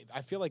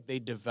I feel like they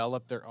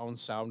developed their own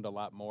sound a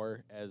lot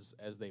more as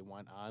they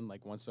went on,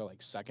 like once their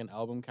like second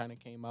album kind of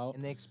came out.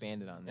 And they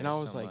expanded on that and I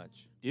was so like,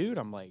 much. dude,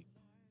 I'm like,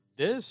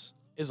 this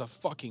is a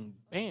fucking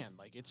band.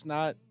 Like it's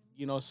not,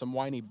 some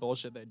whiny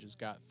bullshit that just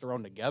got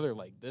thrown together.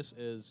 Like this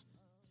is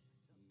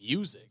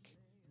music.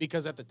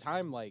 Because at the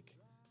time, like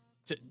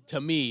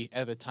to me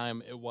at the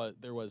time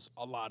there was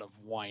a lot of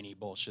whiny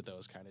bullshit that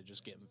was kind of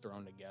just getting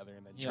thrown together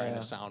and then trying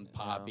to sound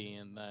poppy,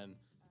 and then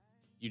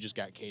you just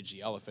got Cage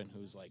the Elephant,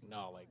 who's like,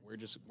 no, like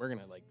we're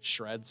gonna like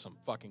shred some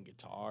fucking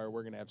guitar,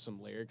 we're gonna have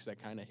some lyrics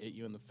that kind of hit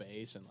you in the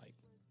face, and like,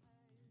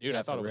 dude,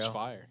 I thought it was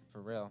fire.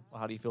 For real.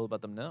 Well, how do you feel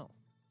about them now?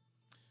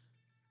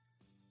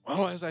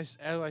 Well, as I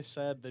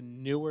said, the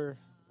newer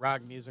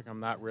rock music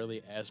I'm not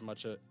really as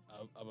much of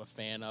a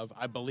fan of.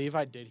 I believe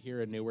I did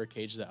hear a newer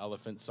Cage the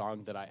Elephant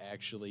song that I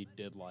actually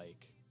did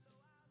like.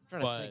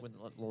 I'm trying to think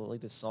when the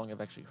latest song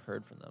I've actually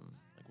heard from them.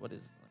 Like, what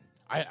is?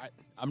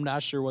 I'm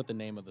not sure what the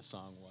name of the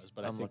song was,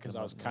 but I I'm think because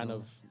I was looking kind up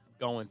of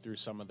going through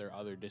some of their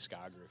other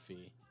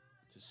discography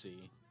to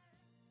see.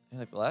 Yeah,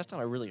 like the last time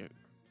I really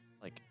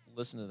like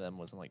listened to them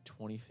was in like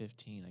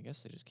 2015. I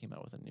guess they just came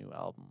out with a new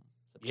album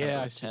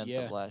September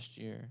 10th of last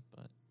year.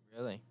 But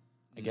Really?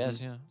 I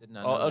guess yeah. Did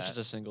not know it's that. just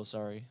a single.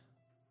 Sorry.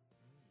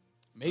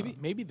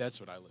 Maybe that's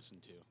what I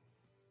listened to.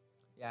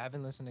 Yeah, I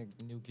haven't listened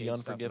to new The Cage stuff in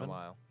a Unforgiven?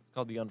 while. It's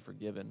called The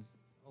Unforgiven.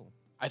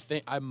 I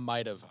think I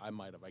might have. I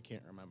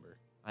can't remember.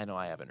 I know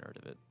I haven't heard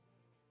of it.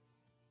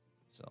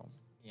 So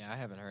Yeah, I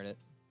haven't heard it.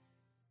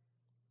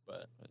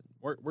 But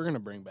we're gonna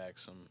bring back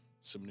some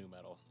new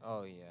metal.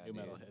 Oh yeah, New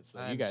metal dude. hits.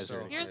 Though. I'm You guys so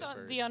heard it Here's here on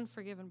first. The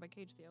Unforgiven by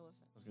Cage the Elephant.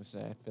 I was gonna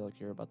say, I feel like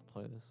you're about to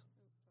play this.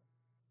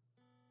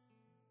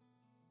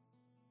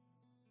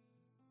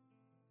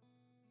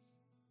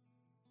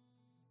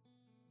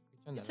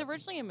 Turn It's that up.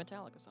 originally a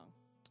Metallica song.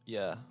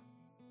 Yeah.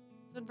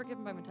 It's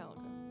Unforgiven by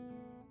Metallica.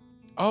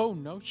 Oh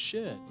no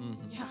shit,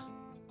 Mm-hmm. Yeah.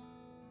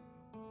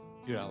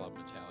 dude! I love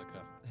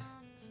Metallica.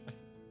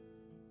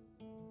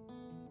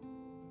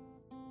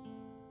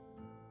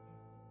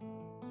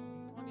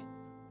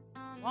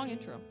 Long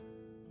intro.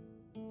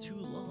 Too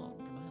long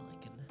for my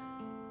liking.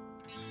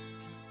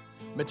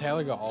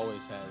 Metallica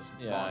always has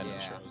Yeah, long I know.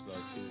 intros though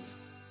too.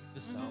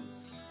 This sounds.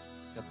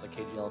 It's got the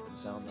cagey elephant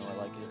sound though. I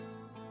like it.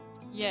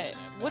 Yeah.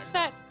 What's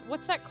that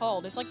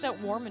called? It's like that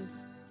warm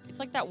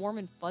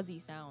and fuzzy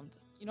sound.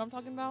 You know what I'm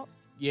talking about?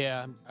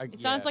 Yeah, It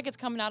sounds like it's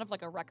coming out of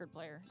like a record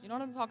player. You know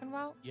what I'm talking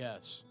about?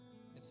 yes.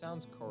 It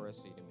sounds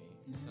chorusy to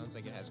me. It sounds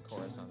like it has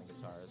chorus on the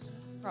guitars.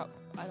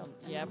 I don't.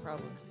 Yeah,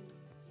 probably.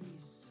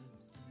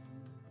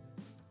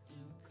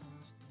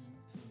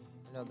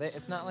 No,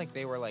 it's not like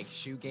they were like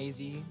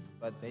shoegazy,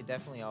 but they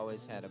definitely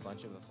always had a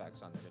bunch of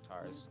effects on their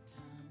guitars.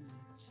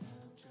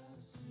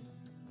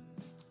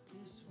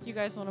 Do you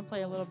guys want to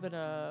play a little bit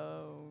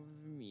of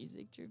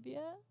music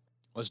trivia?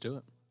 Let's do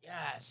it.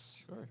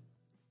 Yes. Sure.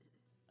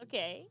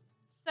 Okay.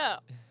 So,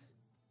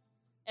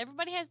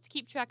 everybody has to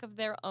keep track of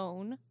their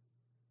own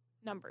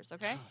numbers,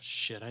 okay? Oh,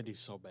 shit, I do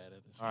so bad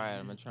at this. All right,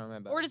 I'm gonna try my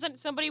best. Or does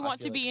somebody I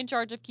want to feel be in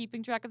charge of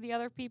keeping track of the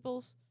other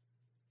people's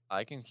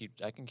I can keep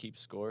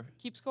score.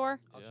 keep score?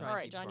 I'll Yeah. try All and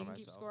right, keep John, score you can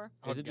keep myself. score.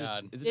 Oh,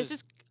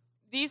 God.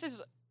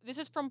 This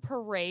is from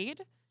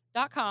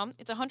parade.com.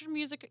 It's 100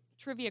 music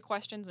trivia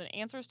questions and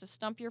answers to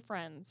stump your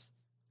friends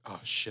Oh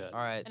shit. All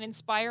right, and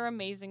inspire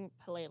amazing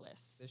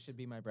playlists. this should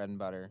be my bread and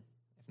butter.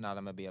 If not,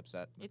 I'm gonna be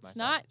upset. With It's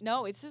myself. not.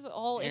 No, it's just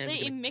all. Aaron's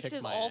It gonna mixes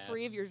kick my all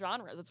three of ass. your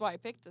genres. That's why I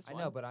picked this I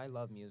one. know, but I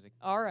love music.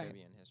 All right.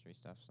 Trivia and history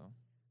stuff. So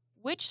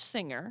Which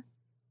singer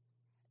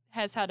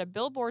has had a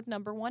Billboard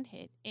 #1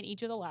 hit in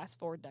each of the last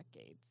 4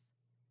 decades?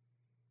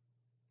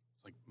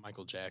 It's like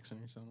Michael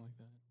Jackson or something like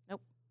that.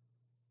 Nope.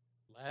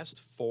 Last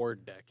 4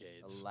 the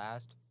decades.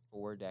 last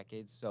 4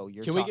 decades. So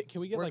you're. Can we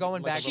get We're like,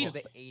 going like back a to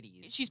little- the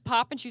 80s. She's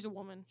pop and she's a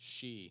woman.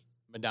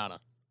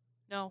 Madonna.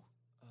 No,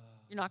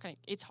 you're not gonna.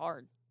 It's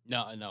hard.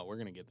 No, we're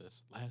gonna get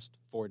this. Last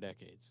 4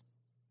 decades.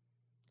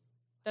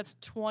 That's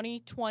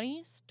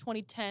 2020s,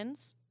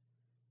 2010s,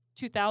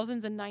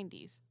 2000s, and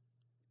 90s.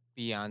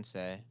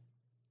 Beyonce.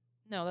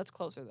 No, that's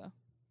closer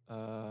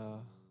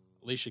though.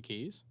 Alicia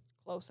Keys.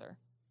 Closer.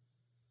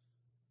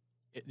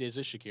 Is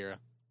it Shakira?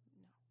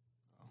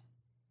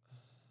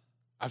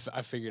 No.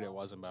 I figured it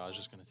wasn't, but I was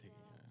just gonna take it.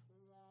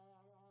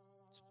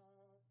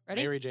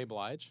 Ready? Mary J.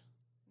 Blige.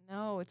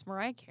 No, it's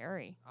Mariah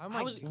Carey. I'm I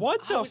like, was What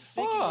I the was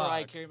thinking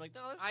Mariah fuck? Carey. I'm like,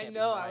 no, this I can't be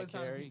know. Mariah I was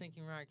honestly Carey.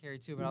 thinking Mariah Carey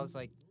too, but I was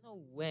like, no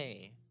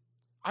way.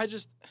 I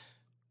just.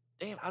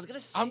 Damn, I was gonna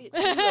say I'm- it.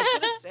 Dude, I was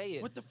gonna say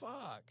it. What the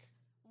fuck?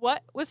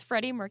 What was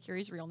Freddie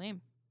Mercury's real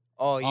name?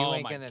 Oh, you oh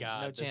ain't my gonna.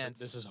 god! No this chance.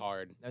 This is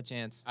hard. no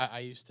chance. I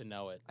used to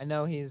know it. I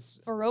know he's.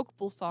 Farouk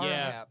Bulsara.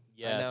 Yeah. I know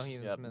Yes. he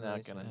was Yep, Middle not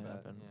Eastern, gonna but,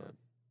 happen. yeah. But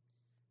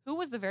Who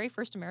was the very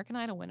first American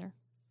Idol winner?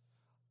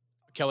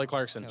 Kelly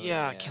Clarkson. Kelly-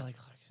 yeah, yeah. Kelly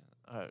Clarkson.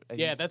 All right,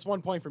 Yeah, that's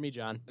 1 point for me,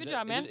 John. Good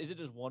job, man. Is it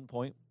just 1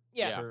 point?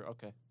 Yeah. For-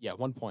 okay. Yeah,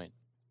 1 point.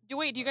 Do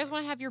you guys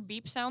want to have your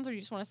beep sounds, or do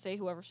you just want to say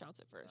whoever shouts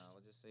it first? No,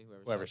 we'll just say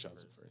Whoever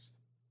shouts it first.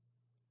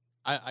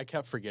 I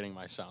kept forgetting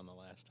my sound the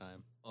last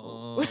time.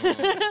 Oh.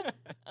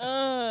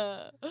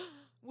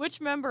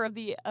 Which member of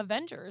the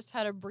Avengers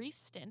had a brief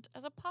stint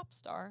as a pop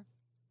star?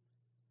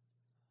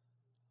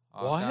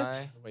 What?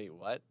 Hawkeye. Wait,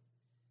 what?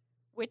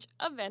 Which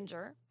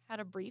Avenger had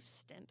a brief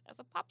stint as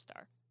a pop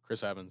star?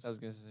 Chris Evans. I was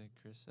gonna say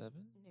Chris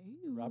Evans,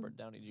 No. Robert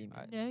Downey Jr.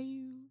 No.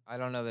 I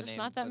don't know the There's name.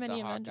 not that but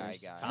many the Hawkeye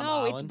Avengers. guy. Tom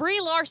No, it's Holland? Brie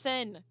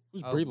Larson.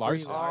 Who's Oh, Brie Brie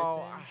Larson?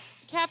 Larson.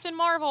 Captain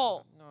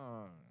Marvel.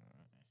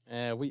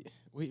 No.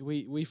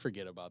 We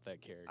forget about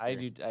that character. I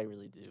do. I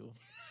really do.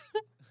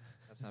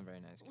 That's not very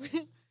nice.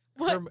 Guys.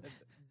 What?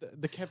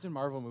 The Captain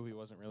Marvel movie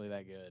wasn't really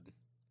that good.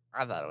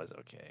 I thought it was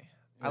okay.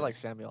 I like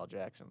Samuel L.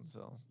 Jackson,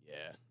 so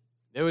Yeah.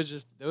 It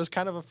was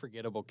kind of a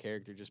forgettable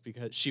character just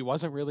because she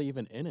wasn't really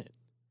even in it.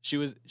 She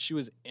was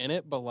in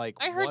it, but like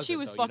I heard she wasn't,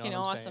 was though, you know fucking what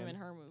I'm awesome saying? in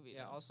her movie.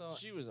 Yeah. though. Also,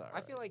 she was alright.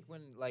 I feel like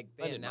when like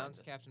I they didn't mind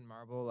announced it. Captain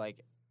Marvel,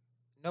 like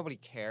nobody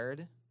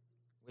cared,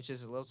 which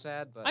is a little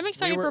sad. But I'm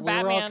excited for we were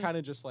all Batman. kind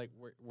of just like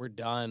we're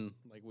done.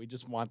 Like we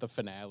just want the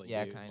finale.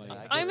 Yeah, dude. kinda. Like,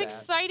 I get I'm that.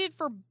 excited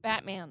for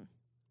Batman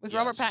with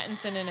Robert Yes.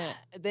 Pattinson in it.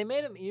 they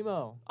made him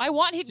emo. I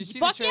want him. Did you see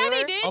Fuck the yeah,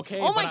 they trailer? did. Okay,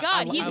 oh my but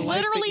god, I he's like the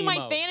literally my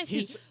emo. fantasy.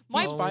 He's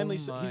My- finally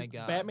Oh my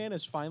God. Batman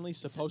is finally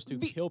supposed to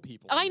Be- kill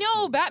people. I in this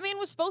know movie. Batman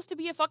was supposed to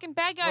be a fucking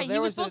bad guy. Well, he there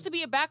was was supposed a- to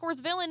be a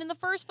backwards villain in the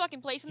first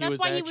fucking place, and He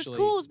that's why he was actually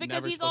cool. Is because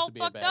never he's supposed all to be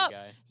a fucked bad up.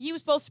 guy. He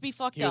was supposed to be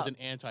fucked He up. was an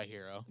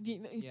anti-hero.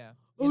 Yeah.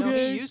 You know,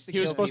 he used to He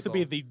was kill supposed to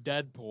be people. the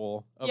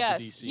Deadpool of Yes,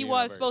 the DC he universe.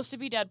 was supposed to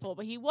be Deadpool,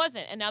 but he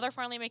wasn't. And now they're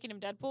finally making him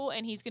Deadpool,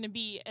 and he's going to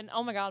be. And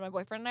oh my god, my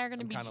boyfriend and I are going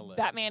to I'm be kinda lit.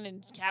 Batman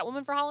and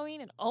Catwoman for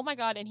Halloween. And oh my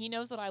god, and he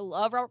knows that I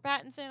love Robert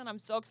Pattinson, and I'm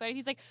so excited.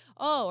 He's like,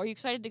 "Oh, are you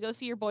excited to go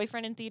see your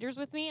boyfriend in theaters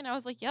with me?" And I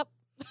was like, "Yep."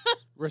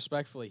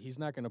 Respectfully, he's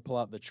not going to pull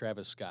out the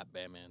Travis Scott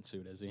Batman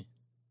suit, is he?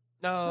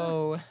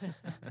 No.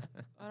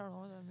 I don't know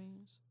what that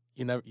means.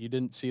 You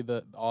didn't see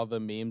all the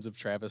memes of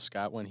Travis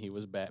Scott when he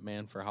was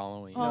Batman for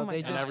Halloween. Oh No, my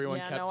they god! And everyone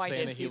yeah, kept no, I saying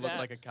did that he see looked that.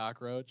 like a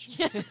cockroach.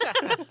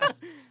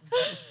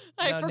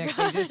 I No, Nick,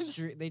 forgot.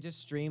 they just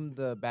streamed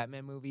the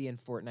Batman movie in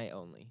Fortnite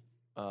only.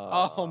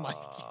 Oh my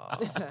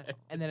god.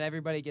 And then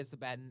everybody gets the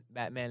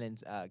Batman and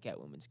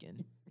Catwoman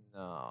skin.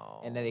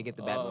 No. And then they get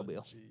the Oh,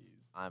 Batmobile.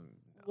 jeez. I'm.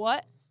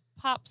 What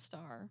pop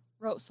star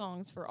wrote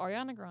songs for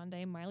Ariana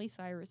Grande, Miley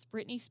Cyrus,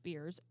 Britney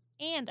Spears,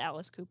 and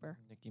Alice Cooper?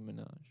 Nicki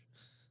Minaj.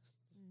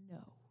 No.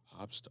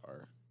 Pop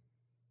star.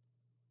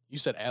 You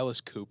said Alice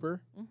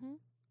Cooper? Mm-hmm.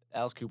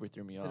 Alice Cooper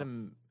threw me Is off. it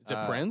Is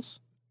it Prince?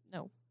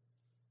 No.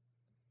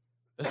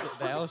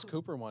 The Alice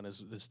Cooper one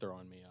is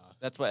throwing me off.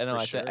 That's what I know. For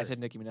I sure. said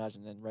Nicki Minaj,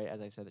 and then right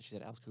as I said that, she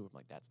said Alice Cooper. I'm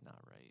like, that's not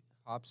right.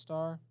 pop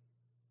star?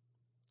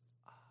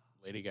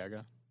 Lady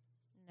Gaga.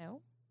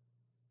 No.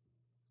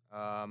 Is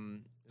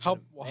How it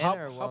a man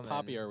or a how woman?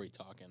 poppy are we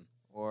talking?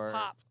 Or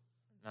Pop.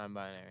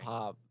 non-binary?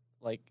 Pop.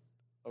 Like,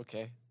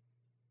 okay. Can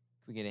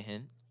we get a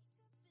hint?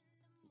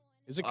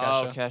 Is it Oh,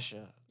 Kesha?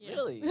 Kesha. Yeah.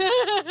 Really?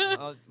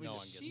 No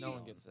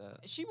one gets that.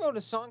 She wrote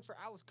a song for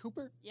Alice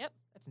Cooper? Yep.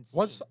 That's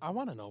insane. I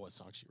want to know what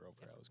song she wrote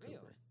for Alice Real.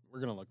 Cooper. We're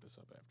gonna look this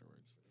up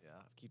afterwards. Yeah,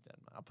 keep that in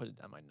mind. I'll put it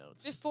on my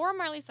notes. Before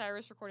Miley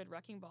Cyrus recorded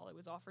Wrecking Ball, it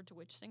was offered to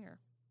which singer?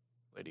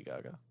 Lady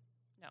Gaga.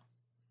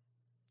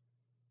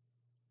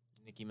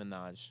 Nicki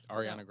Minaj.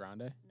 Ariana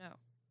Grande. No.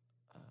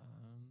 Um,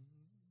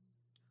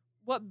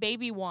 What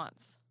Baby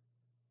Wants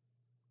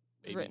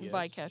was Baby written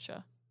by Gets.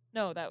 Kesha.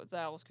 No, that was the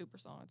Alice Cooper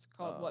song. It's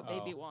called What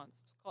Baby Oh.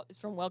 Wants. It's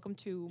from Welcome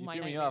to you My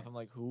threw me Nightmare. off. I'm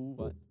like, who?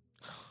 What?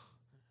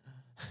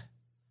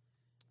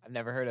 I've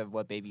never heard of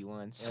What Baby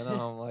Wants. I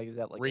know. I'm like, is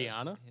that like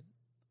Rihanna?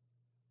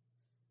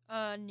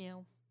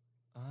 No.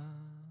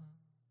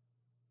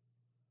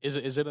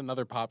 Is it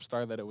another pop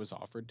star that it was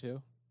offered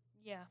to?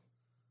 Yeah.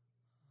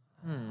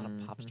 A lot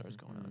of pop stars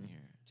going on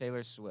here.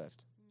 Taylor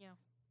Swift. Yeah.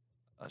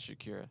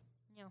 Shakira.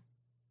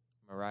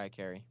 Mariah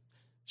Carey.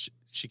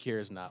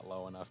 Shakira's not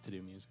low enough to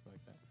do music like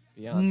that.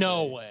 Beyonce.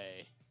 No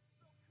way.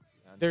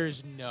 Beyonce.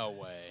 There's no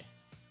way.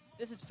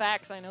 This is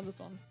facts. I know this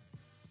one.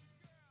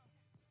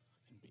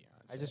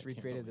 Beyonce. I just can't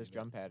recreated this believe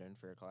drum pattern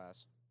for a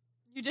class.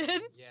 You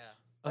did? Yeah.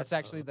 That's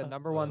actually the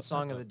number one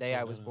song of the day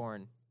I was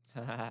born.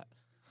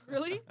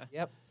 Really?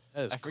 Yep.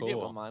 That is I forget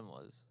cool. what mine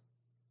was.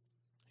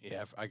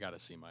 Yeah, I gotta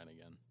see mine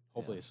again.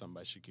 Hopefully, it's something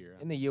by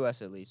Shakira. In the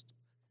U.S. at least.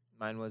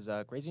 Mine was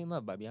Crazy in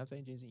Love by Beyonce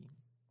and Jay-Z.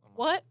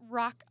 What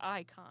rock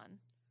icon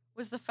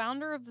was the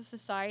founder of the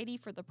Society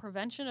for the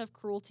Prevention of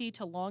Cruelty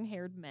to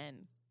Long-Haired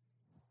Men?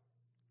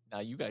 Now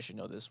you guys should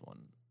know this one.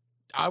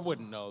 I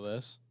wouldn't know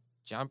this.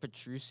 John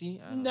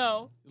Petrucci? I don't No.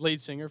 know.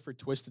 Lead singer for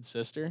Twisted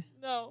Sister.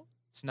 No.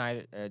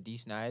 Snyder, D.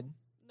 Snide?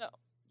 No.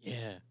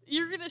 Yeah.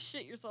 You're going to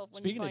shit yourself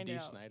when Speaking you of find D.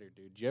 out. Snyder,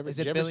 dude, did you ever? Is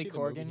did it you ever Billy see the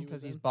movie Corgan he because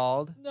was he's in? No.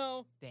 bald?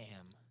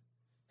 Damn.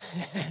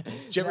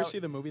 Did you ever see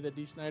the movie that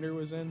D. Snyder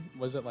was in?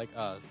 Was it like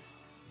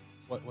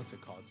what's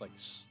it called? It's like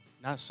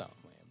not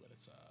Southland, but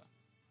it's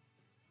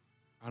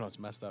I don't know. It's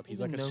messed up. He's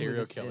even like a know who serial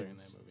this killer in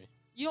is. that movie.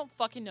 You don't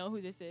fucking know who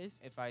this is.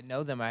 If I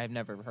know them, I have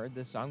never heard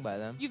this song by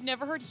them. You've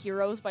never heard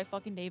Heroes by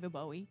fucking David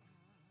Bowie?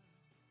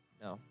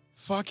 No.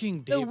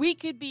 Fucking The Dave. We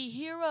Could Be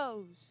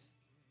Heroes.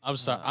 I'm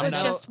sorry. For I'm For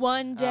not. just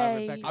one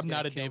day. Rebecca's I'm gonna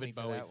not a kill David me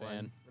for Bowie that one.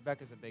 fan.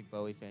 Rebecca's a big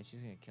Bowie fan. She's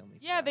going to kill me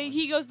for Yeah, that one.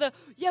 he goes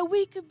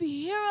we could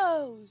be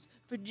heroes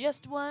for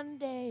just one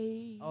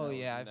day. Oh,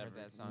 yeah, I've never, heard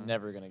that song.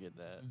 Never gonna get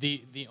that.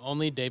 The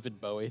only David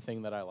Bowie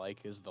thing that I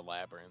like is the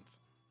Labyrinth.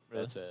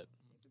 Really? That's it.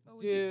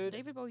 Bowie- Dude.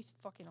 David Bowie's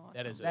fucking awesome.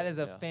 That is That it. is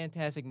a Yeah.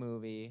 fantastic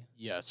movie.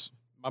 Yes.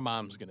 My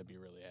mom's gonna be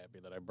really happy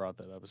that I brought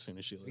that up as soon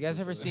as she listens. You guys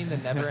ever to seen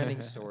this. The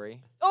Never-Ending Story?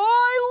 Oh,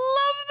 I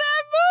love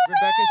that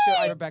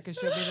movie! Rebecca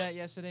showed me that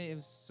yesterday. It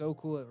was so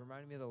cool. It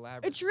reminded me of The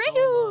Labyrinth Atreyu!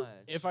 so much.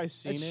 If I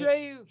seen it,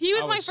 Atreyu! He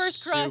was I my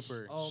first crush.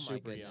 Super, Oh, my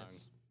super young.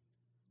 goodness.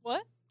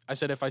 What? I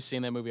said if I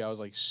seen that movie, I was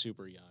like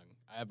super young.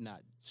 I have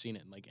not seen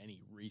it in like any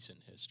recent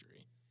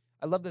history.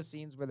 I love the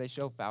scenes where they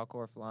show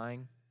Falcor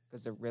flying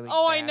because they're really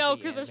Oh, I know,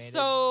 badly because they're animated.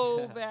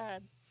 so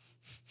bad.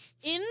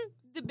 In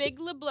the Big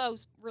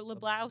Lebowski,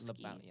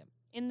 Yep.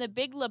 in the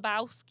Big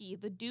Lebowski,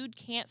 the dude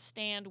can't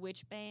stand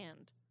which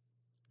band?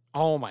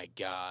 Oh my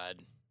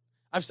god,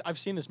 I've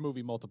seen this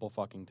movie multiple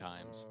fucking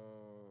times.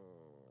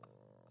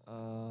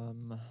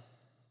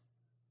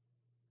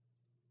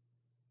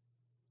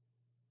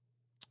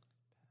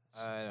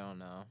 I don't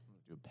know. I'm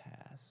gonna do a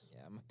pass. Yeah,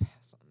 I'm a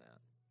pass on that.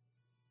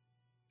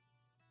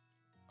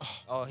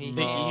 Oh, he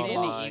The hates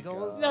Eagles? the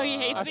Eagles? No, he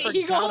hates I the forgot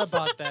Eagles.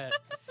 about that.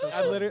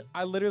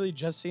 I literally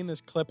just seen this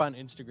clip on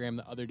Instagram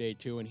the other day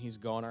too, and he's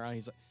going around.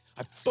 He's like,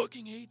 "I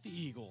fucking hate the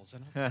Eagles,"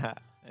 and I'm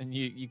And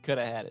you could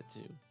have had it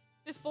too.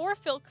 Before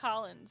Phil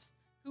Collins,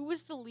 who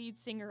was the lead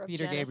singer of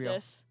Peter Genesis? Gabriel.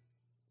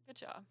 Good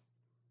job.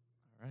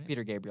 All right.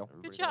 Peter Gabriel.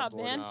 Everybody job, on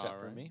board man. Except All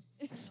for right. me.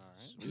 It's,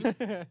 All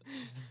right.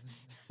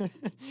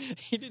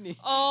 He didn't.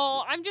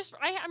 oh, I'm Those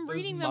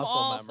reading them muscle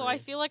all, so I memory.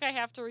 feel like I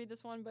have to read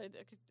this one, but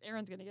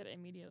Aaron's gonna get it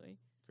immediately.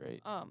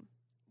 Great.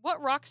 What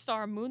rock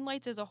star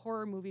moonlights as a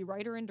horror movie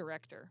writer and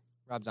director?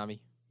 Rob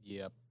Zombie.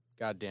 Yep.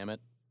 God damn it.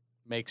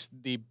 Makes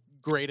the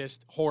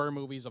greatest horror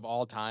movies of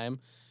all time.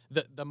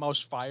 The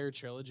most fire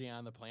trilogy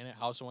on the planet,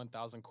 House of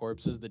 1,000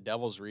 Corpses, The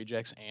Devil's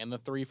Rejects, and The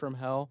Three from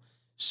Hell.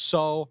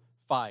 So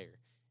fire.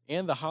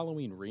 And the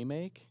Halloween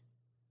remake.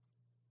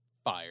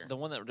 Fire. The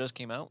one that just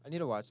came out. I need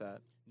to watch that.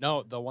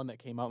 No, the one that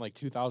came out in like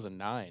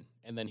 2009.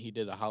 And then he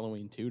did a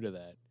Halloween 2 to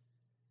that.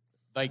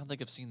 I Like don't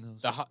think I've seen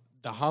those.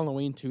 the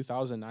Halloween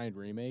 2009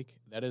 remake,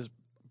 that is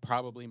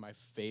probably my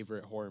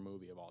favorite horror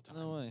movie of all time.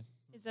 No way.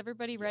 Is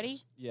everybody ready?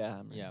 Yes. Yeah.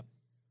 I'm ready. Yeah.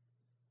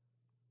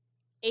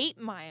 8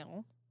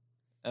 Mile,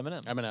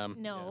 Eminem. Eminem.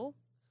 no,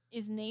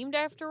 is named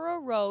after a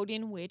road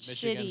in which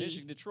Michigan. city?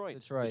 Michigan, Detroit.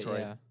 Detroit.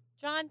 Yeah.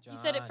 John, you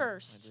said it John. I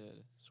first.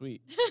 did.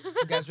 Sweet.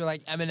 You guys were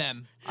like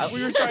Eminem.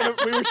 We were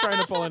trying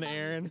to pull an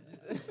Aaron.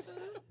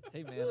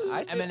 Hey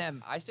man,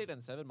 Eminem. I stayed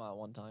on 7 Mile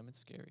one time. It's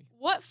scary.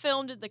 What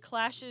film did The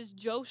Clash's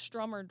Joe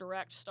Strummer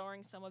direct,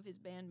 starring some of his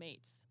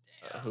bandmates?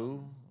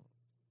 Who?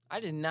 I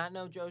did not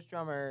know Joe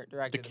Strummer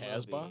directed The the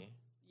Casbah? movie.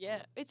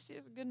 Yeah, it's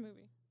a good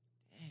movie.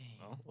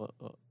 Dang. What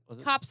was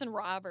it? Cops and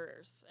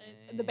Robbers.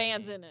 And the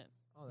band's in it.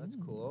 Oh, that's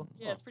cool.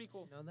 Yeah, it's pretty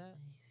cool. You know that?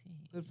 I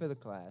see. Good for the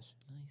Clash.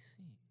 I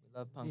see. We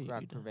love punk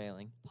rock Dude.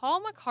 prevailing.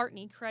 Paul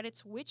McCartney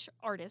credits which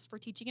artist for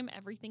teaching him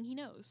everything he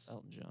knows?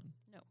 Elton John.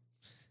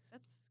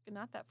 That's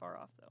not that far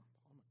off, though.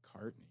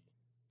 McCartney.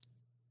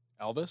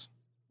 Elvis?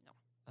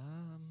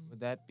 Would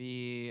that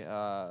be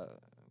Not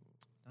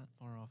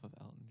far off of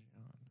Elton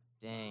John.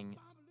 dang?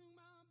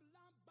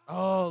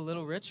 Oh,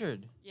 Little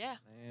Richard. Yeah.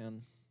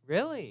 Man,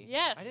 Really?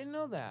 Yes. I didn't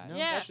know that. No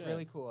Yeah. That's shit.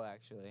 really cool,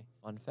 actually.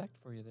 fun fact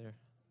for you there.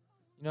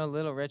 You know,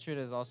 Little Richard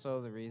is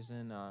also the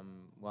reason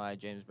why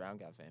James Brown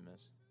got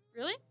famous.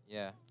 Really?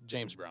 Yeah,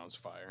 James Brown's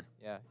fire.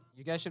 yeah.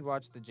 You guys should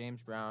watch the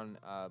James Brown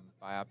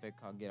biopic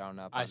called Get On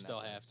Up. I on still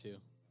Netflix. have to.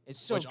 It's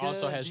so Which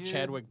also good, has dude.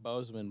 Chadwick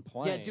Boseman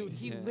playing. Yeah, dude,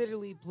 he Yeah.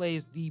 literally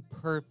plays the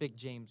perfect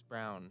James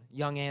Brown,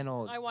 young and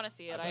old. I want to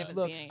see it. I It haven't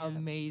looks seen it yet.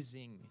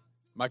 amazing.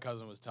 My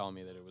cousin was telling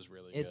me that it was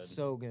really It's good.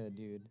 so good,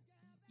 dude.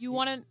 You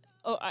want to?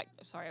 Oh,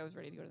 sorry, I was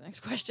ready to go to the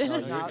next question. No,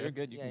 No, you're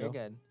good. You yeah, can you're go.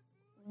 good.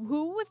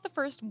 Who was the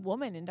first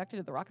woman inducted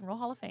to the Rock and Roll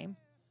Hall of Fame?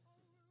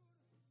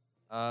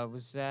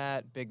 Was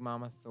that Big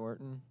Mama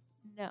Thornton?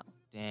 No.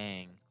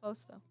 Dang.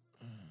 Close, though.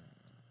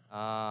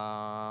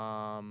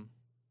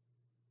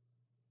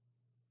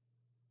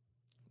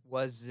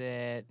 Was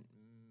it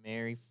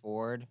Mary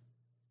Ford?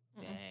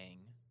 Mm-mm. Dang.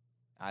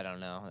 I don't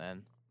know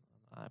then.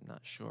 I'm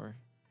not sure.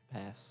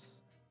 Pass.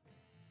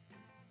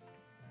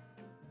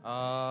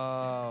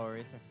 Oh,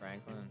 Aretha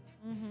Franklin.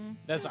 Mm-hmm.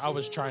 That's I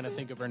was trying to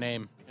think of her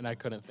name and I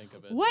couldn't think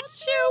of it. What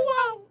you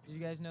want? Did you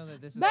guys know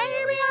that this is Baby, an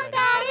Otis I Redding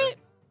got cover? it.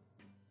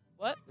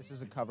 What? This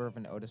is a cover of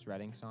an Otis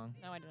Redding song.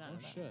 No, I did not Oh know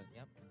that. shit.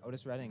 Yep.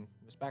 Otis Redding.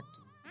 Respect.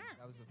 Ah.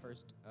 That was the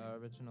first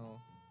original.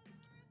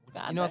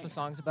 God You know what dang the it.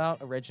 song's about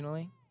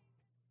originally?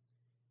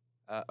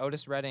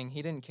 Otis Redding,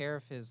 he didn't care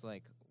if his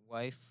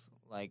wife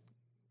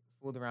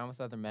fooled around with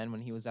other men when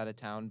he was out of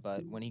town,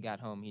 but when he got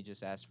home, he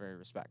just asked for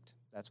respect.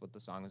 That's what the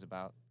song is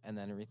about. And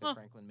then Aretha Huh.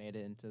 Franklin made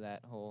it into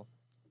that whole.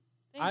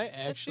 I Thanks.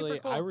 That's actually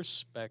super cool. I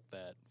respect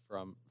that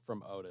from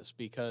Otis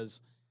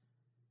because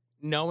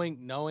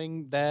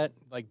knowing that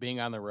being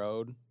on the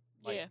road,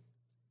 yeah.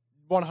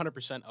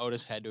 100%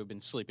 Otis had to have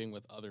been sleeping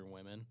with other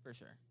women, For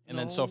sure. and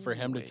then so for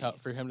No him way. to tell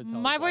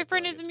My his wife,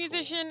 boyfriend like, is a it's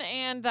musician,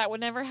 and that would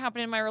never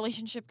happen in my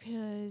relationship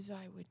because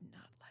I would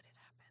not let it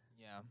happen.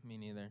 Yeah, me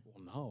neither. cool.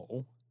 Well,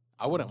 no,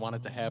 I wouldn't want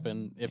it to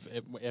happen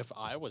if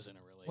I was in a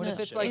relationship. What if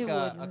it's No, like it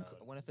a, wouldn't.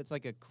 what if it's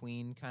like a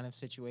queen kind of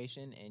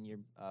situation and your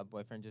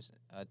boyfriend just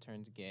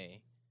turns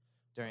gay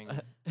during?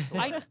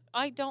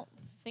 I don't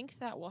think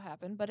that will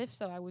happen, but if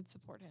so, I would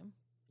support him.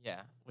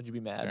 Yeah. Would you be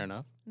mad? Fair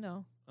enough.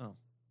 No,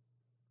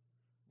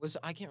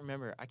 I can't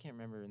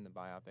remember in the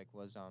biopic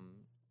was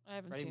I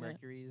haven't Freddie seen it.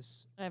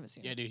 Mercury's. I haven't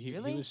seen Yeah, it. dude, he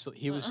Really? was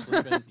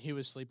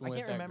sleeping I with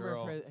can't that remember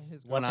girl if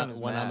his when girlfriend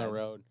was on the mad.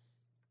 road.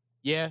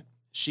 Yeah,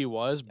 she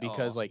was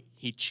because Oh.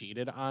 he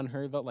cheated on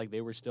her though. Like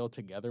they were still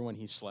together when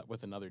he slept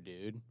with another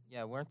dude.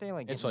 Yeah, weren't they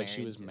like? It's getting she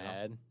married, was too?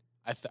 mad.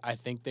 I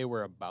think they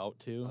were about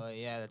to. Oh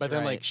yeah, that's But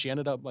right. then she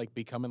ended up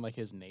becoming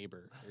his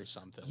neighbor or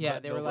something. yeah,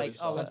 But they were it like,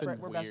 was oh, something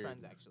we're best weird.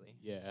 friends actually.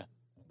 Yeah.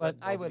 But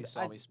I Nobody would.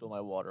 saw me spill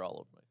my water all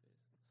over my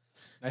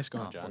face. Nice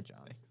going, Oh, John. poor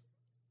John.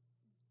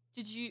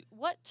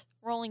 What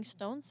Rolling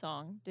Stone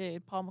song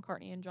did Paul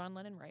McCartney and John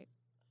Lennon write?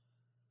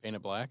 Paint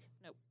it black.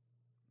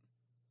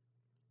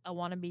 I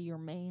Want to Be Your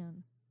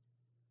Man.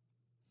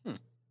 Fun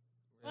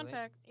Really?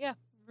 fact. Yeah,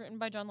 written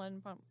by John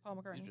Lennon and Paul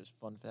McCartney. These are just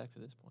fun facts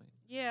at this point.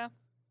 Yeah,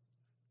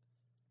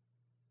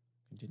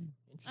 Continue.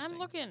 Interesting. I'm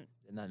looking.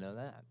 Did not know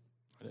that.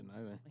 I didn't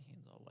either. My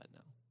hand's all wet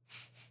now.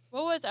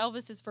 What was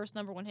Elvis's first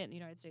 #1 hit in the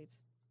United States?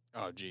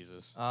 Oh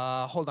Jesus.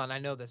 Hold on, I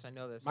know this.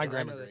 My I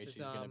grandma know this. Gracie's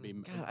It's, gonna be.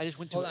 God, I just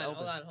went to Hold on,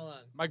 Elvis. hold on.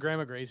 My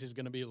grandma Gracie's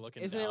gonna be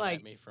looking. Isn't down it like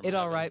at me from It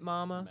All heaven, Right,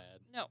 Mama? mad.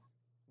 No.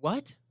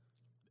 What?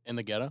 In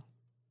the Ghetto?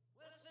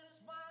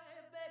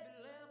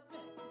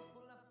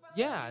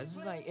 Yeah, this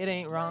is like It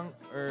Ain't Wrong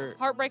or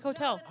Heartbreak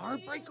Hotel.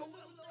 Heartbreak.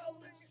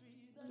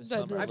 This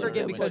summer, I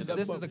forget because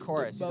this is the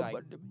chorus. He's like,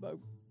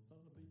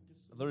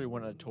 I literally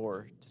went on a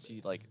tour to see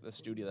like the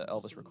studio that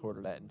Elvis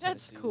recorded at in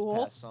That's Tennessee cool.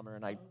 this past summer,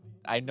 and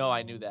I know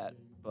I knew that,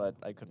 but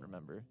I couldn't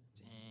remember.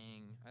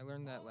 dang, I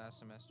learned that last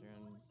semester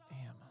in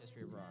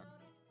history of rock.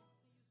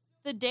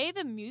 The day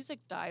the music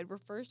died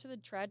refers to the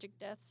tragic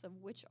deaths of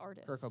which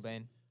artist? Kurt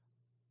Cobain.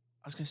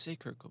 I was gonna say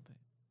Kurt Cobain.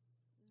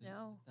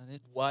 No, Is that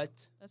it? What?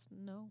 that's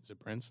no. Is it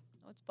Prince?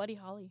 No, it's Buddy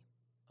Holly.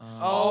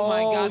 Oh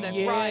my God, that's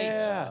right.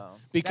 Yeah.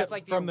 Because That's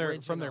like the from their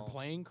original.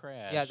 plane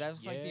crash. Yeah,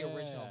 that's like the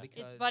original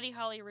because It's Buddy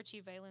Holly,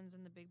 Richie Valens,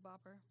 and the Big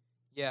Bopper.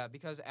 Yeah,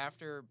 because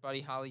after Buddy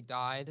Holly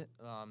died,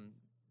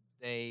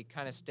 they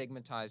kind of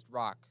stigmatized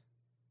rock.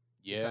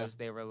 Yeah. Because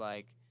they were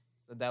like,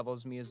 the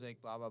devil's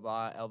music, blah, blah,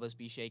 blah. Elvis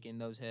be shaking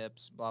those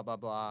hips, blah, blah,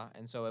 blah.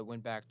 And so it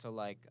went back to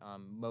like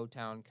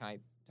Motown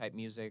type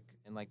music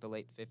in like the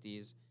late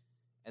 50s.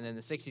 And then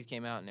the 60s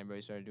came out and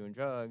everybody started doing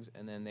drugs.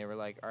 And then they were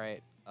like, all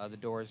right, the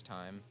Doors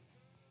time.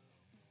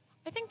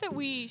 I think that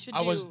we should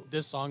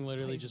This song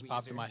literally Plays just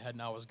popped in Weezer. my head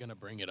and I was going to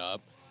bring it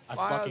up. I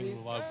Why are fucking these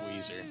love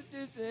girls Weezer.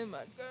 dissing my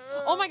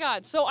girl? Oh my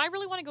God. So I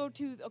really want to go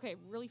to, okay,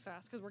 really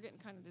fast because we're getting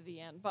kind of to the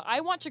end. But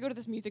I want to go to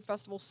this music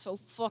festival so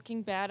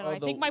fucking bad. And Oh, I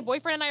think my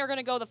boyfriend and I are going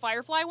to go the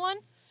Firefly one.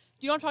 Do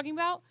you know what I'm talking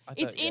about?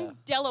 It's in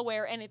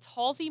Delaware and it's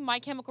Halsey, My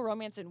Chemical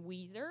Romance, and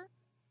Weezer.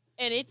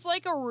 And it's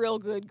like a real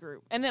good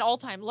group. And then All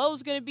Time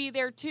Low's going to be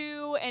there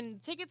too.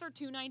 And tickets are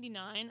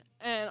 $2.99.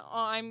 And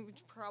I'm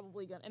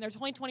probably going to, and there's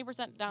only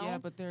 20% down. Yeah,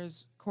 but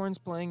there's Korn's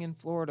playing in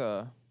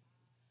Florida.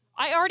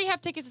 I already have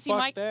tickets to see Fuck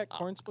Mike. that.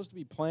 Korn's supposed to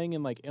be playing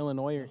in like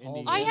Illinois or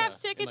Indiana. I have in,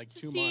 tickets like,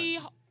 to 2 see.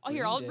 months. Oh,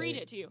 here, Green I'll Day. read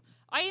it to you.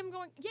 I am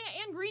going. Yeah,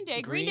 and Green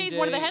Day. Green Day's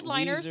one of the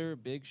headliners.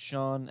 Weezer, Big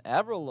Sean,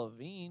 Avril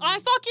Lavigne. I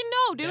fucking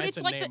know, dude. That's It's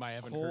a like name the. I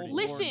haven't heard in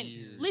Listen,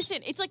 years. listen.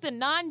 It's like the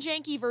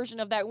non-janky version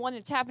of that one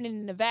that's happening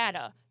in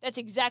Nevada. That's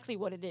exactly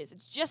what it is.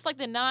 It's just like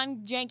the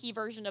non-janky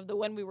version of the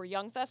When We Were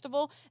Young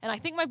festival. And I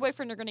think my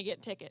boyfriend are gonna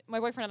get ticket. My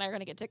boyfriend and I are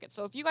gonna get tickets.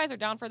 So if you guys are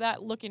down for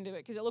that, look into it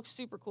because it looks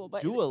super cool.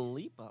 But Dua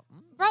Lipa.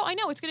 bro, I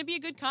know it's gonna be a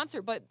good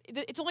concert, but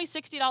it's only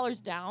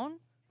 $60 down.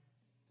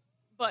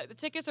 But the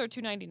tickets are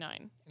 $2.99,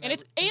 and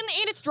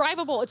it's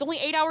drivable. It's only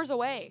 8 hours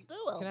away.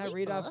 Can I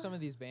read off some of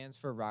these bands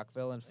for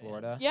Rockville in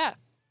Florida? Yeah.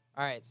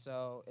 All right,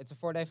 so it's a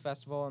 4-day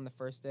festival, and the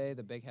first day,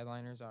 the big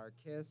headliners are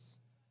Kiss,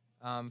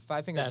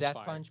 Five Finger That's Death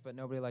fire. Punch, but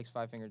nobody likes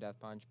Five Finger Death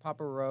Punch.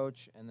 Papa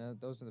Roach, and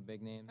those are the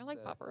big names. I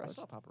like Papa I Roach.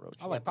 saw Papa Roach.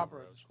 I like Papa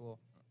Papa Roach. Is cool.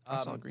 I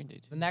saw Green Day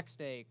too. The next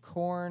day,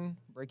 Korn,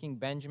 Breaking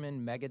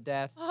Benjamin,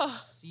 Megadeth,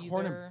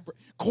 Seether,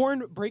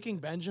 Korn, Breaking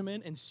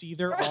Benjamin, and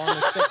Seether all in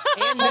a second.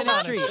 and Hold on a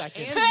Ministry,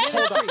 second. and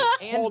Ministry,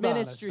 and Hold on a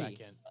Ministry,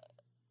 second.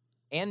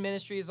 and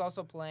Ministry is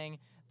also playing.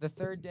 The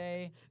third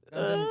day,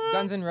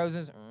 Guns N'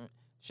 Roses,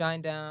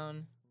 Shine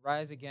Down,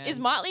 Rise Again.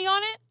 Is Motley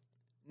on it?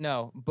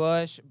 No,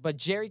 Bush, but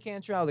Jerry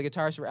Cantrell, the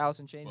guitarist for Alice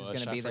in Chains, is Bush,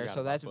 going to I be there, forgot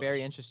so about that's very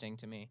Bush. interesting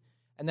to me.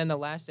 And then the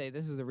last day,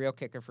 this is the real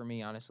kicker for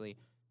me, honestly.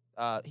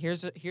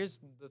 Here's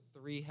the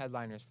 3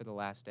 headliners for the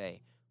last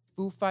day: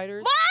 Foo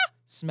Fighters,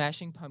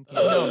 Smashing Pumpkins,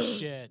 No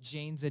shit.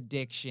 Jane's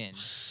Addiction.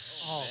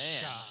 Oh,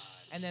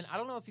 God. And then I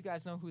don't know if you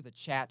guys know who the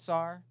Chats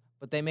are,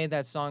 but they made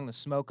that song, the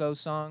Smoko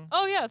song.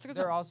 Oh yeah, it's a good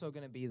They're song. also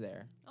going to be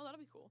there. Oh, that'll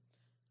be cool.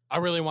 I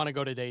really want to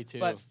go to day 2.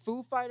 But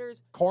Foo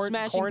Fighters, Korn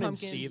Smashing and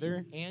Pumpkins,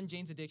 Seether? and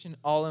Jane's Addiction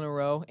all in a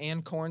row,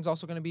 and Korn's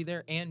also going to be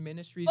there, and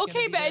Ministry's Okay,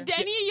 going to be but there.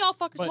 any of y'all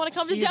fuckers But want to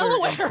come to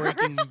Seether and Delaware?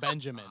 Breaking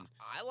Benjamin.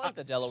 I like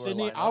the Delaware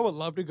Sydney, lineup. I would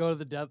love to go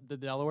to the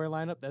Delaware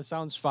lineup. That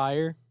sounds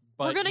fire.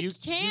 But We're gonna you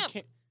camp.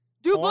 can't-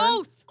 Do Korn,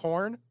 both.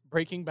 Korn,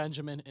 Breaking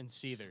Benjamin, and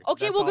Seether.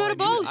 Okay, That's we'll all go I to need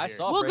both. I hear.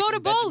 saw We'll go Breaking to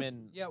both.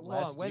 Benjamin Yeah,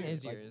 well, last when year,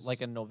 is like- yours?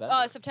 Like in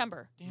November.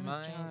 September. Damn it,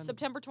 Mine- John.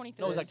 September 25th.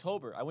 No, it was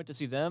October. I went to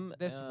see them.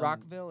 This and,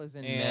 Rockville is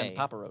in and May.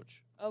 Papa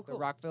Roach. Oh, The cool.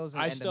 Rockville's in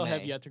I end still of have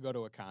May. yet to go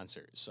to a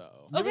concert,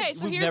 so. Okay,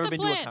 so We've here's never the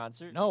been to a plan.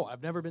 concert. No,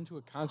 I've never been to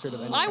a concert of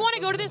any I kind. want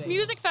to go to this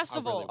music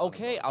festival. really wanna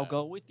Okay, go to I'll that.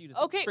 go with you. To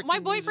the Okay, freaking my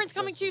music boyfriend's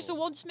coming too, so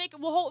festival. we'll just make a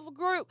whole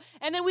group,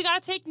 and then we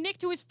gotta take Nick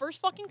to his first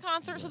fucking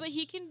concert so that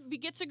he can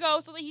get to go,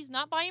 so that he's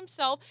not by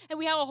himself, and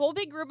we have a whole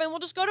big group, and we'll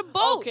just go to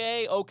both.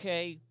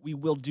 Okay, we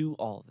will do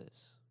all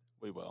this,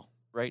 We will.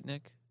 right,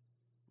 Nick?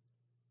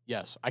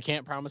 Yes, I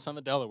can't promise on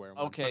the Delaware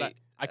one. Okay, but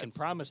I can that's-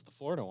 promise the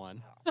Florida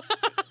one.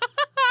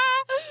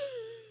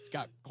 It's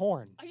got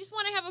Korn. I just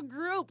want to have a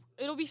group.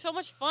 It'll be so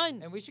much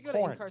fun. And we should go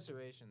Korn. to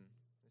incarceration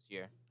this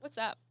year. What's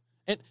that?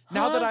 And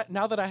now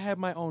that I have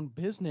my own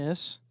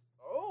business,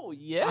 Oh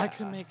yeah. I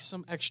can make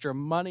some extra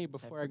money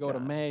before I go to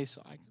forgot. May,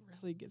 so I can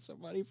really get some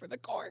money for the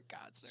Korn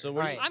concert. So All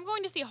we're right. I'm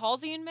going to see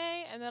Halsey in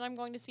May, and then I'm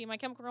going to see My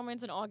Chemical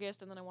Romance in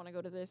August, and then I want to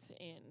go to this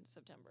in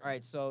September. All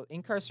right, so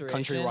incarceration.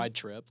 countrywide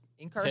trip.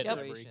 Hit every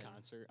Incarceration.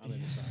 concert under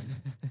the sun.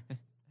 That'd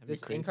be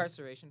This crazy.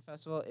 incarceration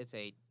festival, it's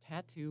a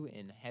tattoo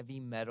and heavy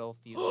metal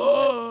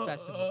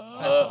festival,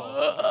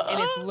 and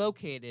it's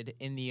located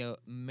in the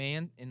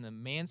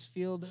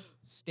Mansfield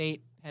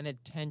State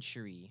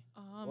Penitentiary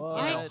What?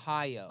 in I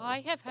Ohio.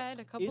 have had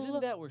a couple Isn't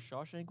of... that where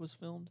Shawshank was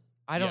filmed?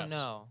 I don't Yes.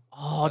 know.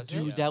 Oh, Was it?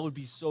 dude, Yes. that would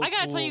be so I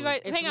gotta cool. tell you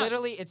guys, It's hang on.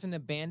 literally it's an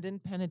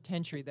abandoned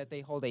penitentiary that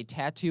they hold a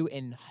tattoo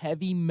and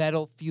heavy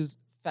metal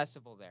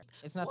festival there.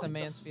 It's not the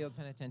Mansfield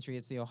Penitentiary.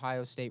 It's the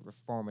Ohio State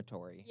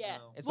Reformatory. Yeah.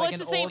 No. It's Well, like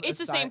it's an the same. old It's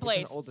the same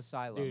place. It's an old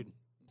asylum. Dude,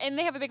 And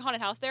they have a big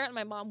haunted house there, and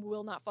my mom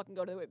will not fucking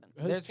go to the Whitman.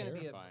 that's There's gonna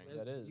terrifying. be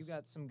That is. You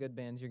got some good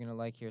bands you're gonna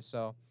like here.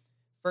 So,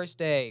 first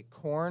day,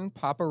 Korn,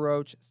 Papa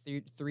Roach,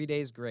 3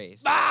 Days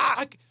Grace.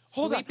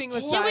 Hold on, Sleeping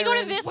with hold Can we go to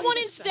Sirens. this Wait one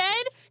a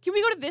instead? Can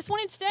we go to this one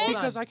instead? Hold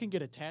on. Because I can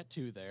get a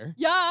tattoo there.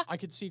 Yeah. I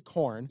could see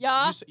Corn.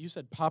 Yeah. You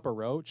said Papa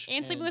Roach.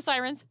 And Sleeping with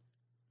Sirens.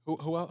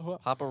 Who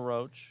else? Papa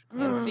Roach.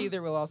 And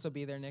Seether will also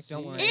be there, Nick.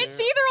 Don't worry. And Seether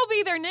will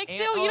be there, Nick. And-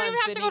 Still, you hold don't on, even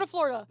have to go Sydney. to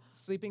Florida.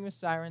 Sleeping with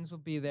Sirens will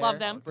be there. Love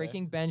them.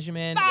 Breaking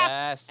Benjamin.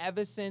 Yes.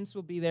 Evanescence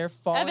will be there.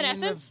 Falling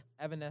Evanescence?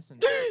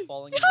 Evanescence.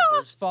 Falling in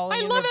reverse. Falling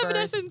I in love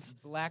Reverse, Evanescence.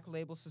 Black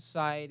Label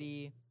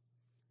Society.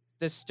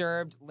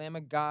 Disturbed, Lamb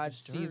of God,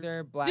 Disturbed.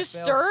 Seether, Black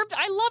Disturbed?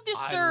 I love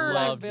Disturbed.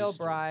 love Black Veil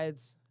Disturbed.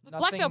 Brides.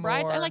 Black Nothing Veil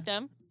Brides. I More. like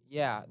them.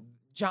 Yeah.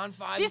 John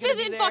 5. This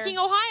isn't fucking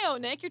Ohio,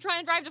 Nick. You're trying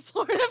to drive to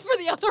Florida for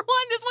the other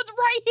one. This one's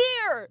right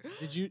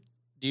here.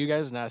 Do you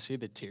guys not see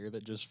the tear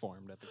that just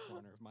formed at the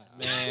corner of my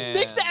eye? Man.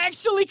 Nick's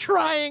actually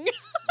crying.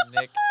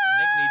 Nick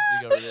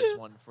needs to go to this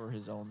one for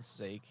his own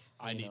sake.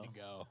 I you need know. to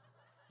go.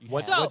 You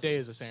What, have- So- what day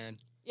is this, Aaron?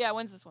 Yeah,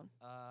 when's this one?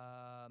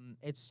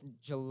 It's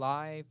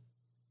July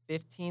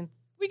 15th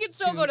We could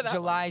still go to that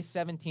July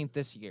 17th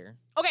this year.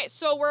 one. Okay,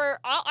 so we're.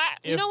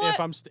 You know what?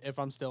 If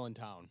I'm still in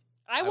town.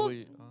 I will.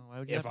 Why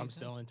would you If have I'm to-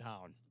 still in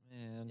town.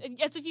 Man.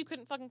 It's if you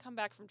couldn't fucking come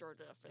back from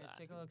Georgia for Yeah, that.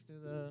 take a look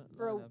through the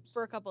For lineups.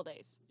 for a couple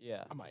days.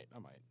 Yeah. I might.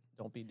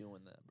 Don't be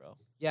doing that, bro.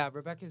 Yeah,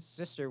 Rebecca's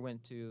sister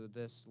went to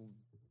this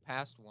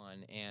past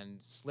one and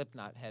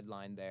Slipknot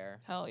headlined there.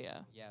 Hell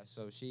yeah. Yeah,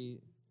 so she.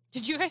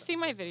 Did you guys see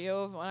my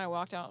video of when I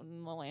walked out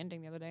on the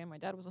landing the other day and my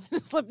dad was listening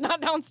to Slipknot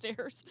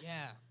downstairs?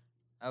 Yeah.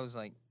 I was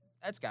like,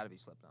 that's got to be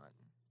Slipknot.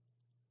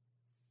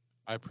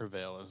 I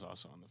Prevail is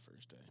also on the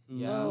first day.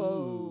 Yeah.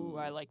 Oh,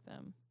 I like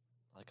them.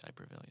 Like I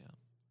prevail, yeah.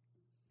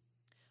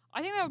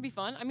 I think that would be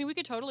fun. I mean, we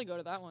could totally go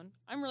to that one.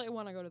 I really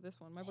want to go to this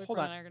one. My boyfriend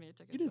on. and I are going to get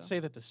tickets. You didn't so. say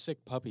that the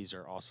Sick Puppies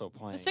are also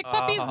playing. The Sick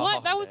Puppies? Oh,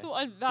 What? That was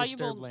someday. a valuable.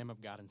 Disturbed Lamb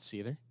of God and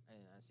Seether. I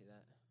did not see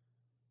that.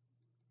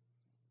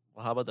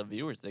 Well, how about the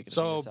viewers? They can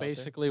So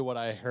basically, what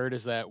I heard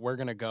is that we're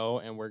gonna go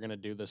and we're gonna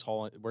do this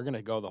whole. We're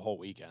gonna go the whole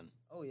weekend.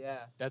 Oh, yeah.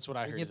 That's what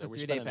I We heard. get Is that the we're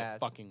 3-day spending a pass.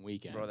 fucking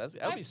weekend. bro, that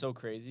would be so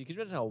crazy. Could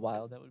you imagine how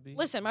wild that would be?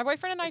 Listen, my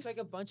boyfriend and I. It's like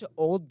a bunch of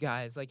old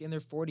guys, like in their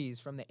 40s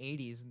from the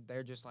 80s, and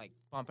they're just like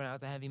pumping out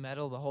the heavy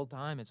metal the whole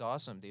time. It's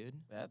awesome, dude.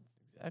 That's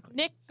exactly.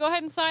 Nick, go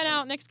ahead and sign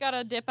out. Nick's got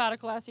to dip out of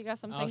class. He got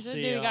some I'll things to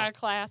do. see He y'all. got a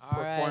class.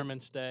 All right.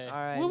 Performance day. All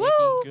right, Woo Nikki.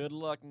 woo. Good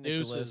luck,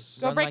 Deuces. Nicholas.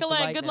 Go Run break like a the leg.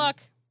 lightning. Good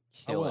luck.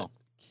 Kill will. it.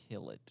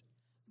 Kill it.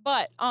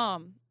 But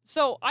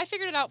so I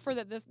figured it out for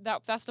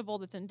that festival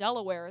that's in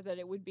Delaware that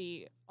it would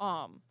be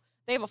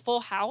they have a full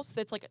house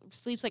that's like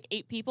sleeps like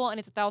 8 people and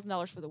it's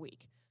 $1,000 for the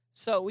week.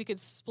 So we could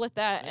split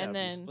that Yeah, and if we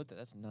then split that.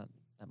 That's not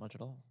that much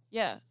at all.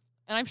 yeah.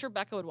 And I'm sure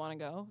Becca would want to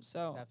go.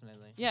 So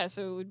Definitely. yeah,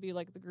 so it would be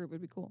like the group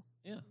would be cool.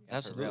 Yeah, Yeah, for real,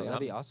 absolutely. that'd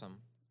be I'm- awesome.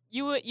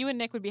 You and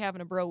Nick would be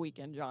having a bro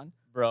weekend, John.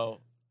 Bro,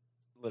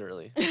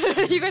 literally.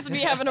 You guys would be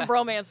having a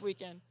bromance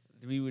weekend.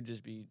 We would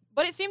just be.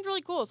 But it seemed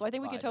really cool, so I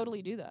think we could Vibing.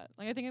 totally do that.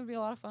 Like I think it would be a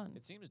lot of fun.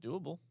 It seems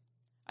doable.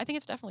 I think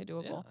it's definitely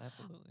doable. Yeah,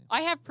 absolutely.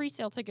 I have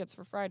pre-sale tickets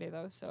for Friday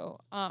though, so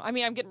I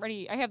mean I'm getting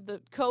ready. I have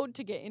the code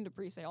to get into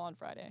pre-sale on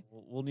Friday.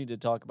 We'll need to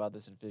talk about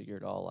this and figure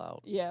it all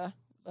out Yeah,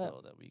 but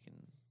so that we can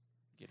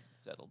get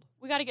settled.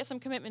 we got to get some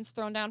commitments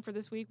thrown down for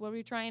this week. What are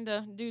we trying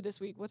to do this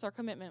week? What's our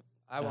commitment?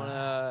 I want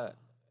to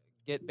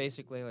get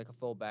basically like a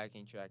full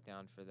backing track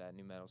down for that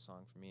new metal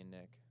song for me and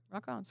Nick.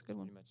 Rock on, it's a good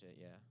one. Pretty much it,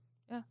 yeah.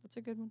 Yeah, that's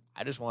a good one.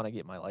 I just want to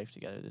get my life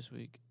together this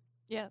week.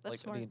 Yeah, that's like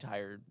smart. the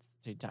entire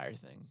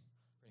thing.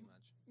 Pretty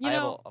much. You I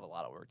know, have a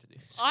lot of work to do.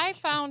 I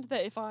found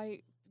that if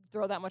I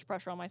throw that much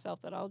pressure on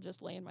myself, that I'll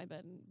just lay in my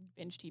bed and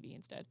binge TV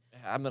instead.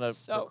 I'm gonna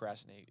So-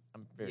 procrastinate.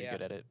 I'm very Yeah.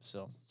 good at it.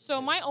 So So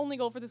too. my only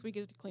goal for this week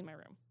is to clean my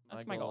room.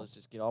 That's my goal. is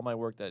just get all my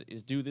work that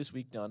is due this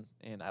week done,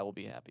 and I will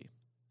be happy.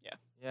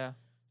 Yeah.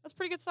 That's a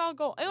pretty good solid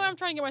goal. Anyway, I'm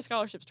trying to get my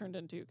scholarships turned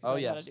in too. 'Cause Oh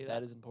I gotta yes, do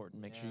that is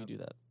important. Make sure Yeah. you do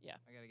that.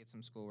 I got to get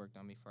some schoolwork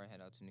done before I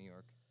head out to New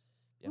York.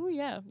 Yep. Oh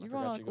yeah, I you're forgot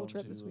going on a you're cool going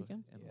trip this to,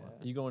 weekend. NY.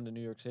 Yeah. Are you going to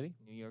New York City?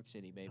 New York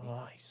City, baby.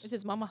 Nice. With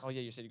his mama. Oh yeah,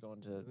 you said you're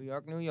going to New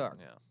York, New York.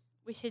 yeah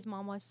With his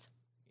mamas.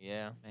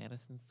 Yeah.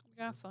 Madison We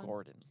got fun.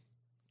 Garden.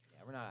 Yeah,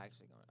 we're not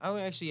actually going. Oh,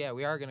 actually, yeah,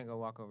 we are going to go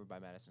walk over by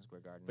Madison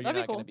Square Garden. But That'd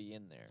you're be not gonna cool. be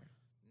in there.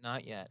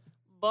 Not yet.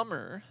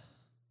 Bummer.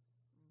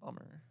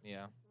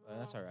 Yeah, but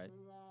that's all right.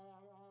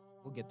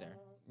 We'll get there.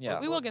 Yeah,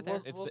 We will get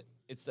there.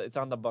 It's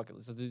on the bucket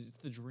list. It's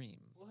the dream.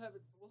 We'll have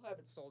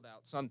it sold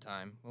out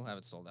sometime. We'll have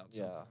it sold out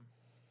Yeah. sometime.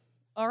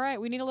 All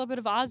right, we need a little bit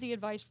of Ozzy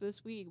advice for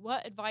this week.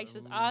 What advice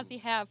does Ozzy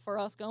have for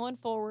us going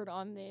forward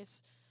on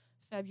this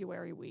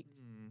February week?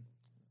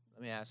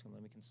 Let me ask him.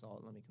 Let me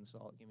consult.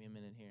 Give me a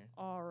minute here.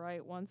 All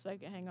right, 1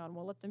 second. Hang on.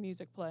 We'll let the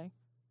music play.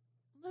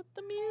 Let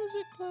the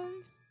music play.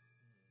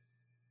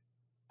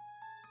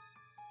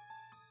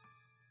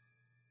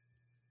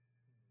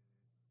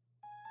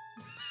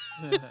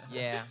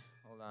 Yeah.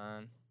 Hold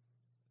on.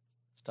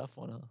 It's a tough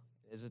one, huh?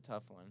 It is a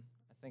tough one.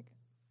 I think.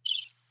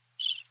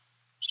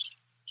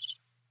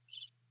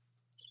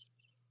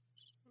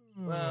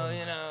 Well,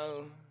 you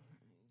know,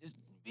 just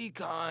be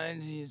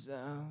kind to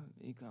yourself.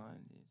 Be kind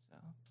to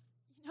yourself.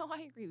 You know,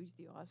 I agree with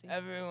you, Ozzy.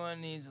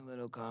 Everyone needs a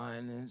little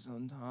kindness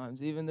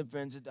sometimes. Even the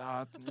Prince of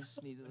Darkness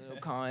needs a little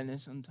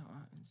kindness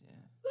sometimes. Yeah.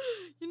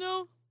 You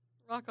know,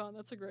 rock on.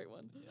 That's a great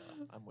one.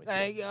 Yeah, I'm with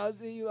Thank you. I'll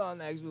see you all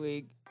next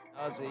week.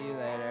 I'll see you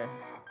later.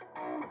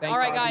 Thanks, All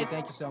right, Ozzy. guys.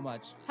 Thank you so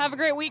much. Have a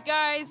great week,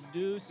 guys.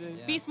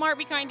 Deuces. Be smart.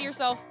 Be kind to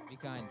yourself. Be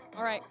kind.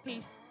 All right.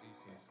 Peace.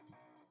 Deuces.